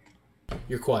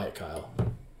 You're quiet, Kyle.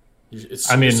 You're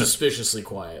suspiciously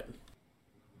quiet.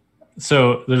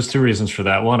 So there's two reasons for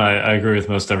that. One, I agree with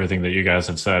most everything that you guys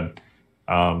have said.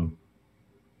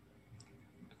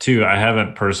 Two, I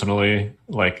haven't personally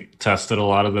like tested a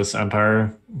lot of this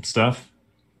Empire stuff,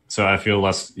 so I feel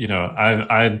less.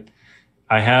 I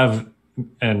have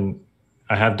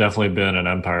definitely been an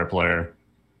Empire player.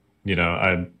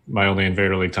 My only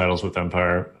Invader League titles with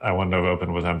Empire. I won Nova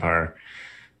Open with Empire.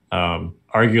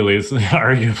 Arguably,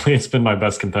 it's been my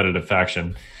best competitive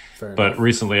faction. But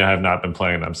recently I have not been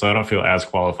playing them, so I don't feel as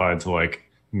qualified to like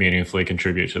meaningfully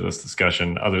contribute to this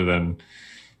discussion other than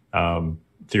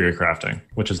theory crafting,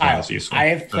 which is not as useful. I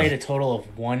have played a total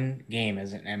of one game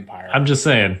as an Empire. I'm just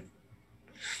saying.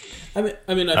 I think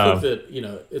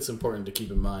that, it's important to keep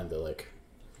in mind that like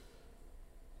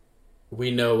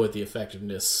we know what the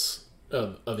effectiveness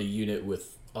of a unit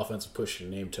with offensive push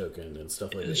and name token and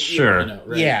stuff like that. Sure.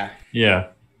 Right? Yeah.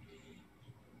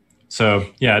 So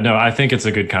I think it's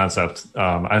a good concept.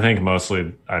 I think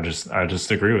mostly I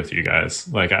just agree with you guys.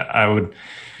 Like I'm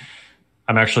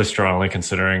actually strongly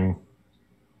considering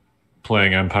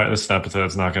playing Empire. This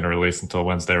episode's not going to release until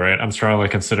Wednesday, right? I'm strongly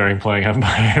considering playing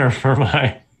Empire for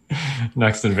my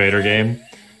next Invader game,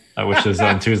 which is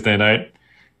on Tuesday night.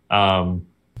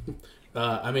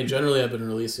 Generally I've been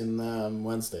releasing them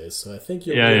Wednesdays, so I think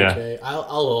you'll be okay. I'll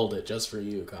hold it just for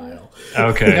you, Kyle.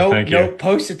 Okay, thank you.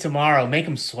 Post it tomorrow. Make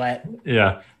them sweat.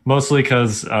 Yeah, mostly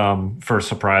because for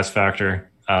surprise factor.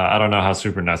 I don't know how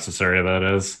super necessary that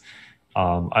is.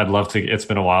 I'd love to. It's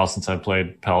been a while since I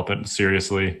played Pelpin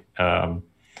seriously. I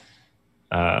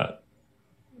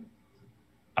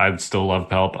still love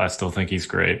Pelp. I still think he's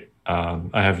great.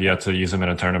 I have yet to use him in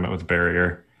a tournament with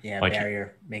Barrier. Yeah,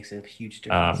 Barrier makes a huge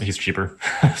difference. He's cheaper.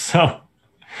 So,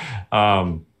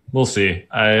 We'll see.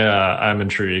 I'm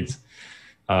intrigued.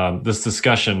 This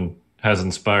discussion has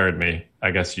inspired me,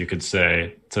 I guess you could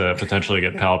say, to potentially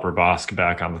get Palp or Bosk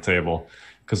back on the table,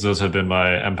 because those have been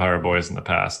my Empire boys in the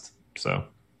past. So,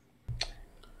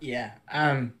 Yeah.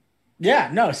 Yeah.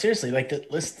 No, seriously. Like the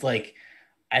list. Like,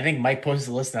 I think Mike posted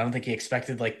the list. And I don't think he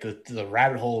expected like the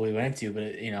rabbit hole we went into,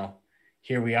 but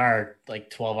here we are, like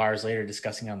 12 hours later,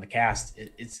 discussing on the cast.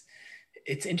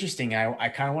 It's interesting. I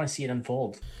kind of want to see it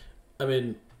unfold. I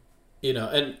mean,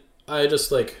 and I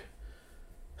just like,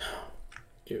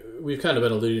 we've kind of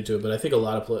been alluding to it, but I think a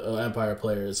lot of Empire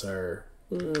players are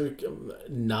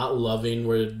not loving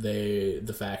where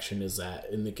the faction is at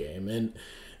in the game, and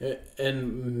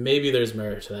maybe there's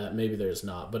merit to that, maybe there's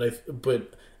not.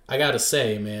 But I gotta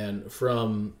say, man,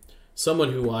 from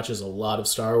someone who watches a lot of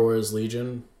Star Wars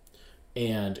Legion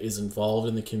and is involved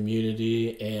in the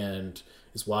community and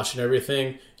is watching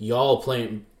everything, y'all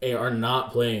are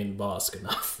not playing Bosk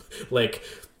enough. like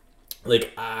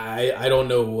I don't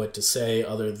know what to say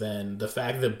other than the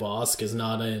fact that Bosk is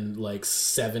not in like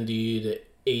 70 to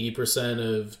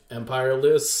 80% of Empire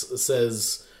lists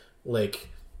says like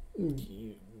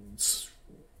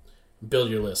build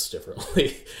your list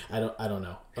differently. I don't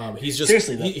know. He's just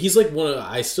seriously he's like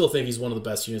I still think he's one of the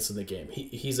best units in the game.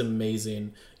 He's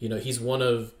amazing. He's one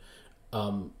of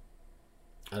I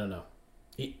don't know.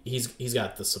 He's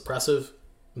got the suppressive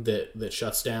that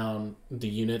shuts down the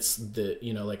units that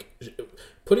like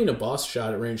putting a boss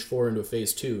shot at range 4 into a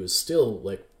phase 2 is still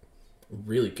like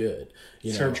really good.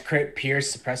 Surge, crit,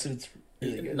 pierce, suppressive. It's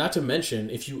really good. Not to mention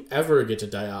if you ever get to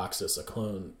Dioxis a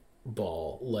clone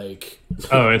ball, like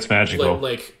it's magical.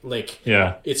 like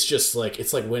yeah, it's just like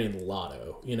it's like winning the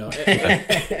lotto,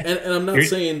 and I'm not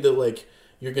saying that like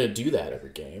you're gonna do that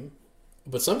every game,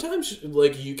 but sometimes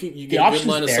like you get a good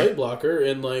line of sight blocker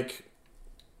and like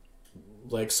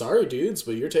sorry dudes,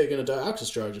 but you're taking a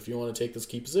Dioxis charge if you want to take this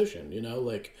key position,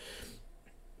 like,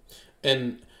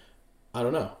 and I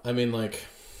don't know, I mean like,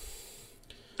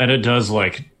 and it does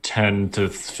like 10 to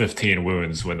 15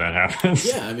 wounds when that happens.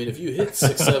 Yeah, I mean if you hit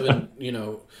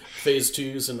 6-7 phase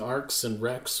 2s and arcs and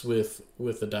wrecks with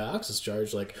the Dioxis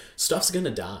charge, like stuff's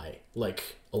gonna die,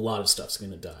 like a lot of stuff's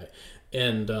gonna die,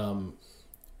 and I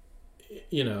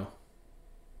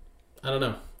don't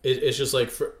know. It's just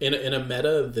like in a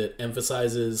meta that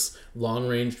emphasizes long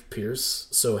range pierce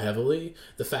so heavily,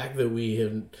 the fact that we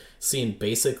have seen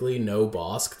basically no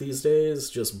Bosk these days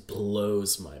just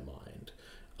blows my mind.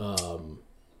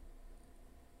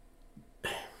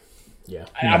 Yeah,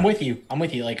 I'm with you.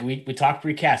 Like we talked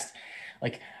recast.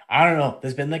 Like I don't know.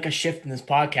 There's been like a shift in this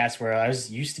podcast where I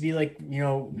used to be like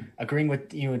agreeing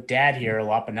with Dad here a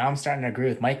lot, but now I'm starting to agree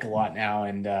with Mike a lot now,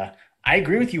 and I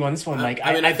agree with you on this one, Mike.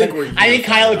 I think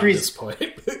Kyle agrees.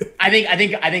 I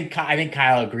think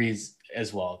Kyle agrees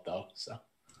as well, though. So,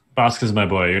 Bosk is my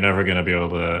boy. You're never gonna be able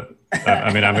to.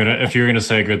 I mean, if you're gonna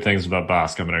say good things about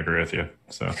Bosk, I'm gonna agree with you.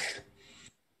 So,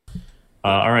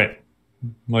 all right.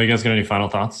 Well, you guys got any final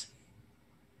thoughts?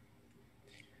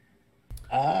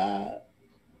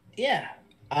 Yeah.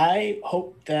 I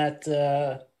hope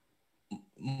that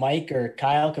Mike or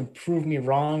Kyle can prove me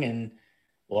wrong and.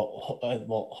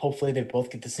 Well, hopefully they both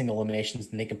get the single eliminations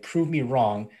and they can prove me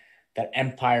wrong that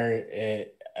Empire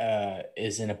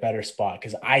is in a better spot,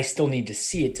 because I still need to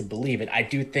see it to believe it. I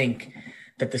do think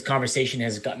that this conversation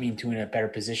has got me into a better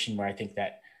position where I think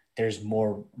that there's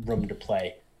more room to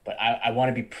play. But I want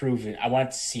to be proven. I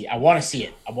want to see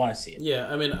it. Yeah,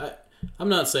 I mean, I'm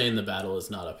not saying the battle is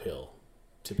not uphill,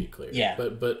 to be clear. Yeah.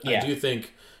 But yeah. I do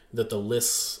think that the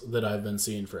lists that I've been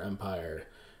seeing for Empire,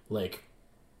 like,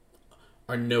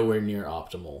 are nowhere near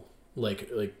optimal. Like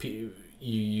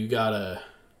you gotta,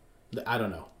 I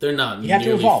don't know. They're not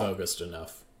nearly focused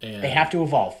enough. And they have to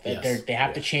evolve. Yes, they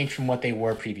have to change from what they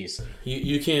were previously.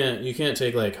 You can't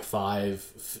take like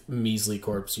 5 measly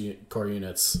core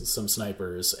units, some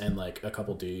snipers, and like a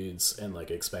couple dudes, and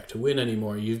like expect to win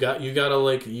anymore. You've got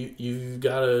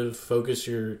to focus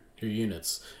your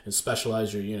units and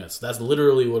specialize your units. That's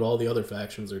literally what all the other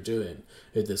factions are doing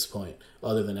at this point,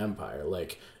 other than Empire.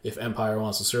 Like if Empire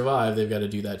wants to survive, they've got to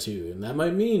do that too, and that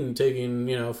might mean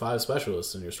taking 5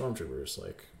 specialists in your stormtroopers.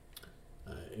 Like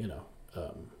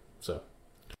so.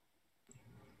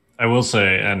 I will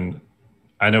say, and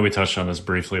I know we touched on this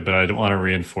briefly, but I want to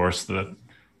reinforce that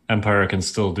Empire can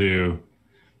still do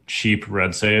cheap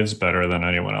red saves better than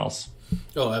anyone else.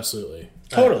 Oh, absolutely.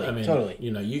 Totally. I mean, totally.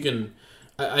 You can.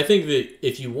 I think that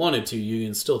if you wanted to, you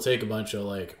can still take a bunch of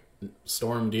like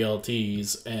Storm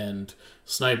DLTs and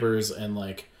snipers and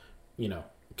like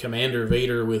Commander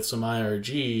Vader with some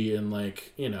IRG and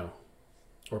like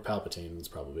or Palpatine is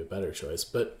probably a better choice,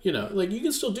 but like you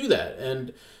can still do that,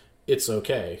 and it's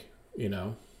okay, you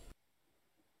know.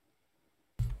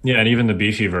 Yeah, and even the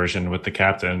beefy version with the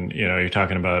captain, you're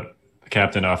talking about the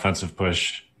captain offensive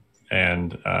push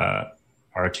and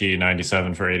RT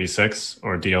 97 for 86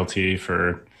 or DLT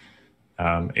for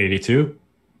 82.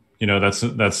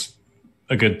 That's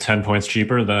a good 10 points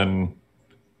cheaper than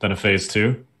a phase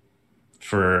 2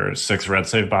 for 6 red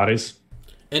save bodies.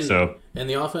 And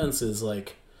the offense is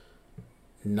like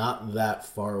not that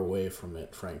far away from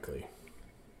it, frankly.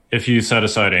 If you set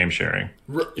aside aim sharing.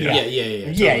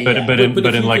 Yeah. But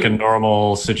in like a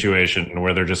normal situation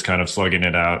where they're just kind of slugging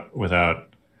it out without,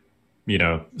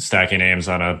 stacking aims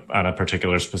on a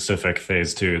particular specific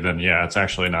phase 2, then yeah, it's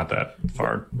actually not that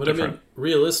far different. I mean,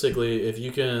 realistically, if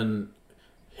you can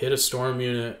hit a storm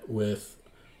unit with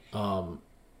a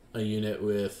unit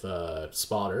with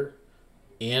spotter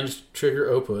and trigger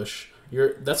O-push,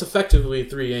 that's effectively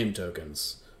 3 aim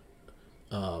tokens.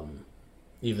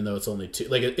 Even though it's only 2,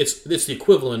 like it's the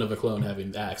equivalent of a clone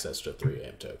having access to 3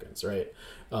 aim tokens, right?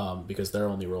 Because they're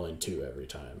only rolling 2 every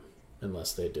time,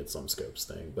 unless they did some scopes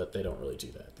thing, but they don't really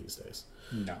do that these days.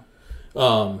 No.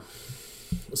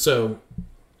 So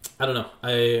I don't know.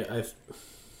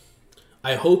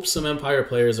 I hope some Empire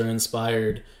players are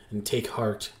inspired and take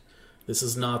heart. This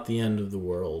is not the end of the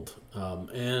world.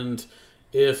 And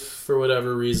if for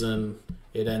whatever reason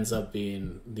it ends up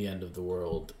being the end of the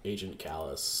world, Agent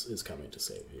Callus is coming to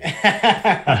save you.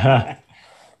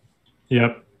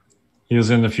 Yep. He is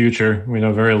in the future. We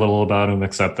know very little about him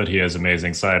except that he has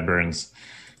amazing sideburns.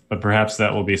 But perhaps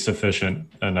that will be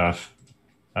sufficient enough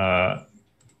to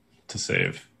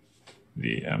save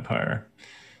the Empire.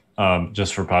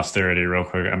 Just for posterity, real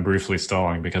quick, I'm briefly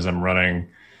stalling because I'm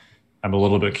a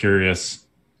little bit curious.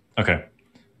 Okay.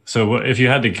 So if you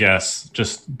had to guess,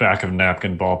 just back of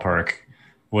napkin ballpark,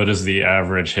 what is the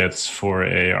average hits for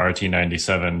a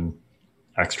RT97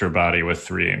 extra body with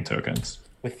 3 aim tokens?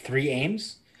 With 3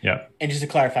 aims? Yeah. And just to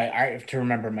clarify, to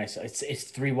remember myself, it's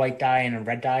 3 white die and a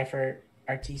red die for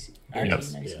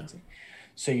RT97. Yeah.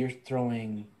 So you're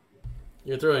throwing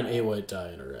 8 white die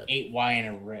and a red. 8 Y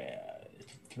and a red.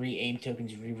 3 aim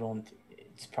tokens, reroll.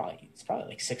 It's probably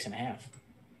like 6.5.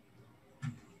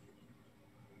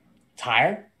 It's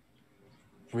higher?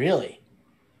 Really?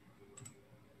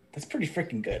 That's pretty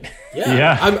freaking good.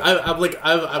 Yeah. I'm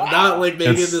not like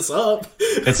making this up.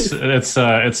 It's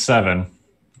 7.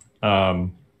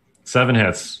 7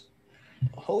 hits.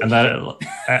 Holy and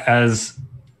that,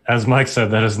 as Mike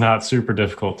said, that is not super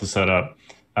difficult to set up.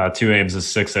 2 aims is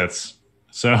 6 hits.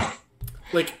 So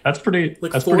that's pretty.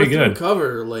 That's pretty good.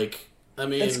 Cover, I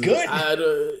mean, that's good. I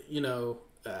don't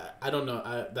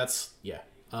know. That's yeah.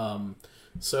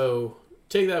 So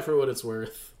take that for what it's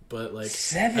worth. But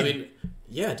 7. I mean,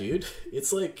 yeah, dude,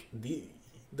 it's they're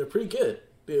pretty good.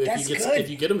 If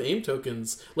you get them aim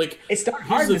tokens, it's not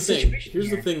hard. Here's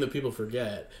the thing that people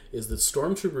forget is that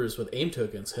stormtroopers with aim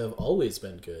tokens have always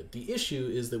been good. The issue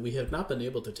is that we have not been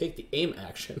able to take the aim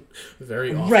action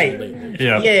very often lately.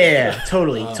 Yeah,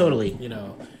 totally.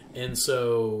 And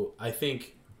so I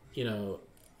think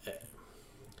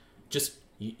just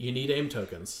you need aim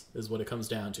tokens is what it comes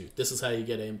down to. This is how you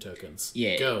get aim tokens.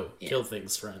 Yeah, kill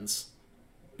things, friends.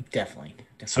 Definitely.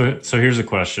 So here's a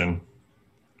question.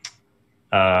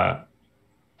 For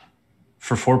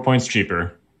 4 points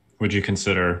cheaper, would you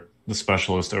consider the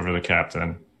specialist over the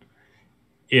captain?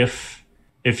 If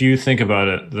you think about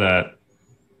it, that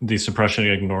the suppression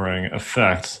ignoring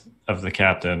effect of the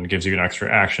captain gives you an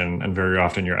extra action, and very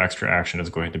often your extra action is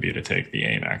going to be to take the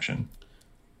aim action.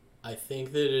 I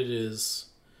think that it is.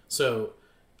 So,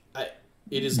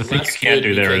 it is the thing less you can't good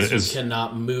do there because is you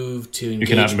cannot move to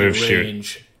engage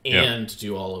range and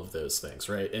do all of those things,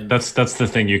 right? And that's the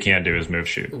thing you can't do is move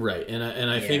shoot. Right, and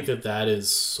I think that is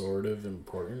sort of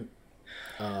important.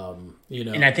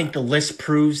 And I think the list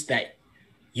proves that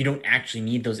you don't actually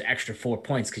need those extra 4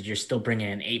 points because you're still bringing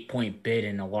an 8-point bid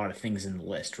and a lot of things in the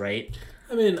list, right?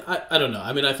 I mean, I don't know.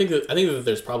 I mean, I think that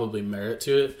there's probably merit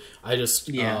to it. I just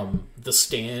the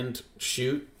stand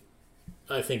shoot,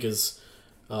 I think is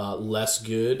less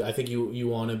good. I think you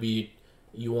want to be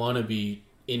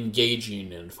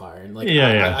engaging and firing.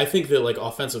 I think that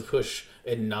offensive push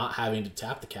and not having to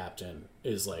tap the captain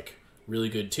is really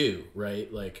good too, right?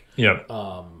 Because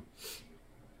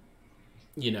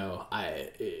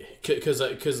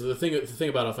the thing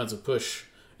about offensive push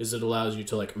is it allows you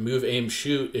to move, aim,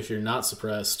 shoot if you're not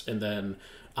suppressed, and then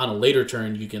on a later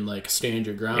turn you can stand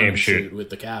your ground and shoot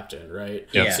with the captain, right?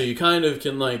 Yeah. So you kind of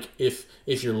can if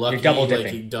you're lucky, you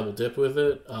double dip with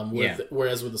it.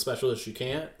 Whereas with the specialist you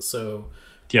can't. So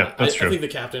yeah, that's true. I think the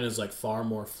captain is far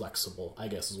more flexible, I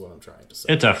guess is what I'm trying to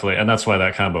say. It definitely, and that's why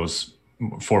that combo's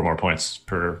 4 more points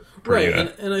per right,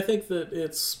 unit. and I think that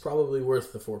it's probably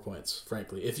worth the 4 points.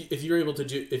 Frankly, if you're able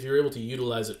to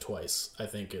utilize it twice, I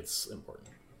think it's important.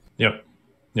 Yep.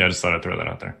 Yeah, I just thought I'd throw that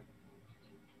out there.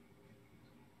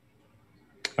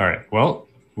 All right. Well,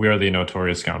 we are the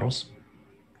Notorious Scoundrels.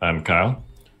 I'm Kyle.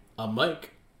 I'm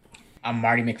Mike. I'm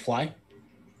Marty McFly.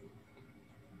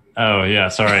 Oh, yeah.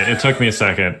 Sorry. It took me a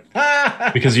second.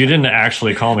 Because you didn't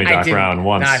actually call me Doc Brown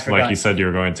once, like you said you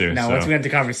were going to. No, once we had the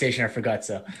conversation, I forgot,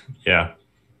 so. Yeah.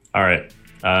 All right.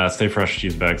 Stay fresh,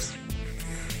 cheese bags.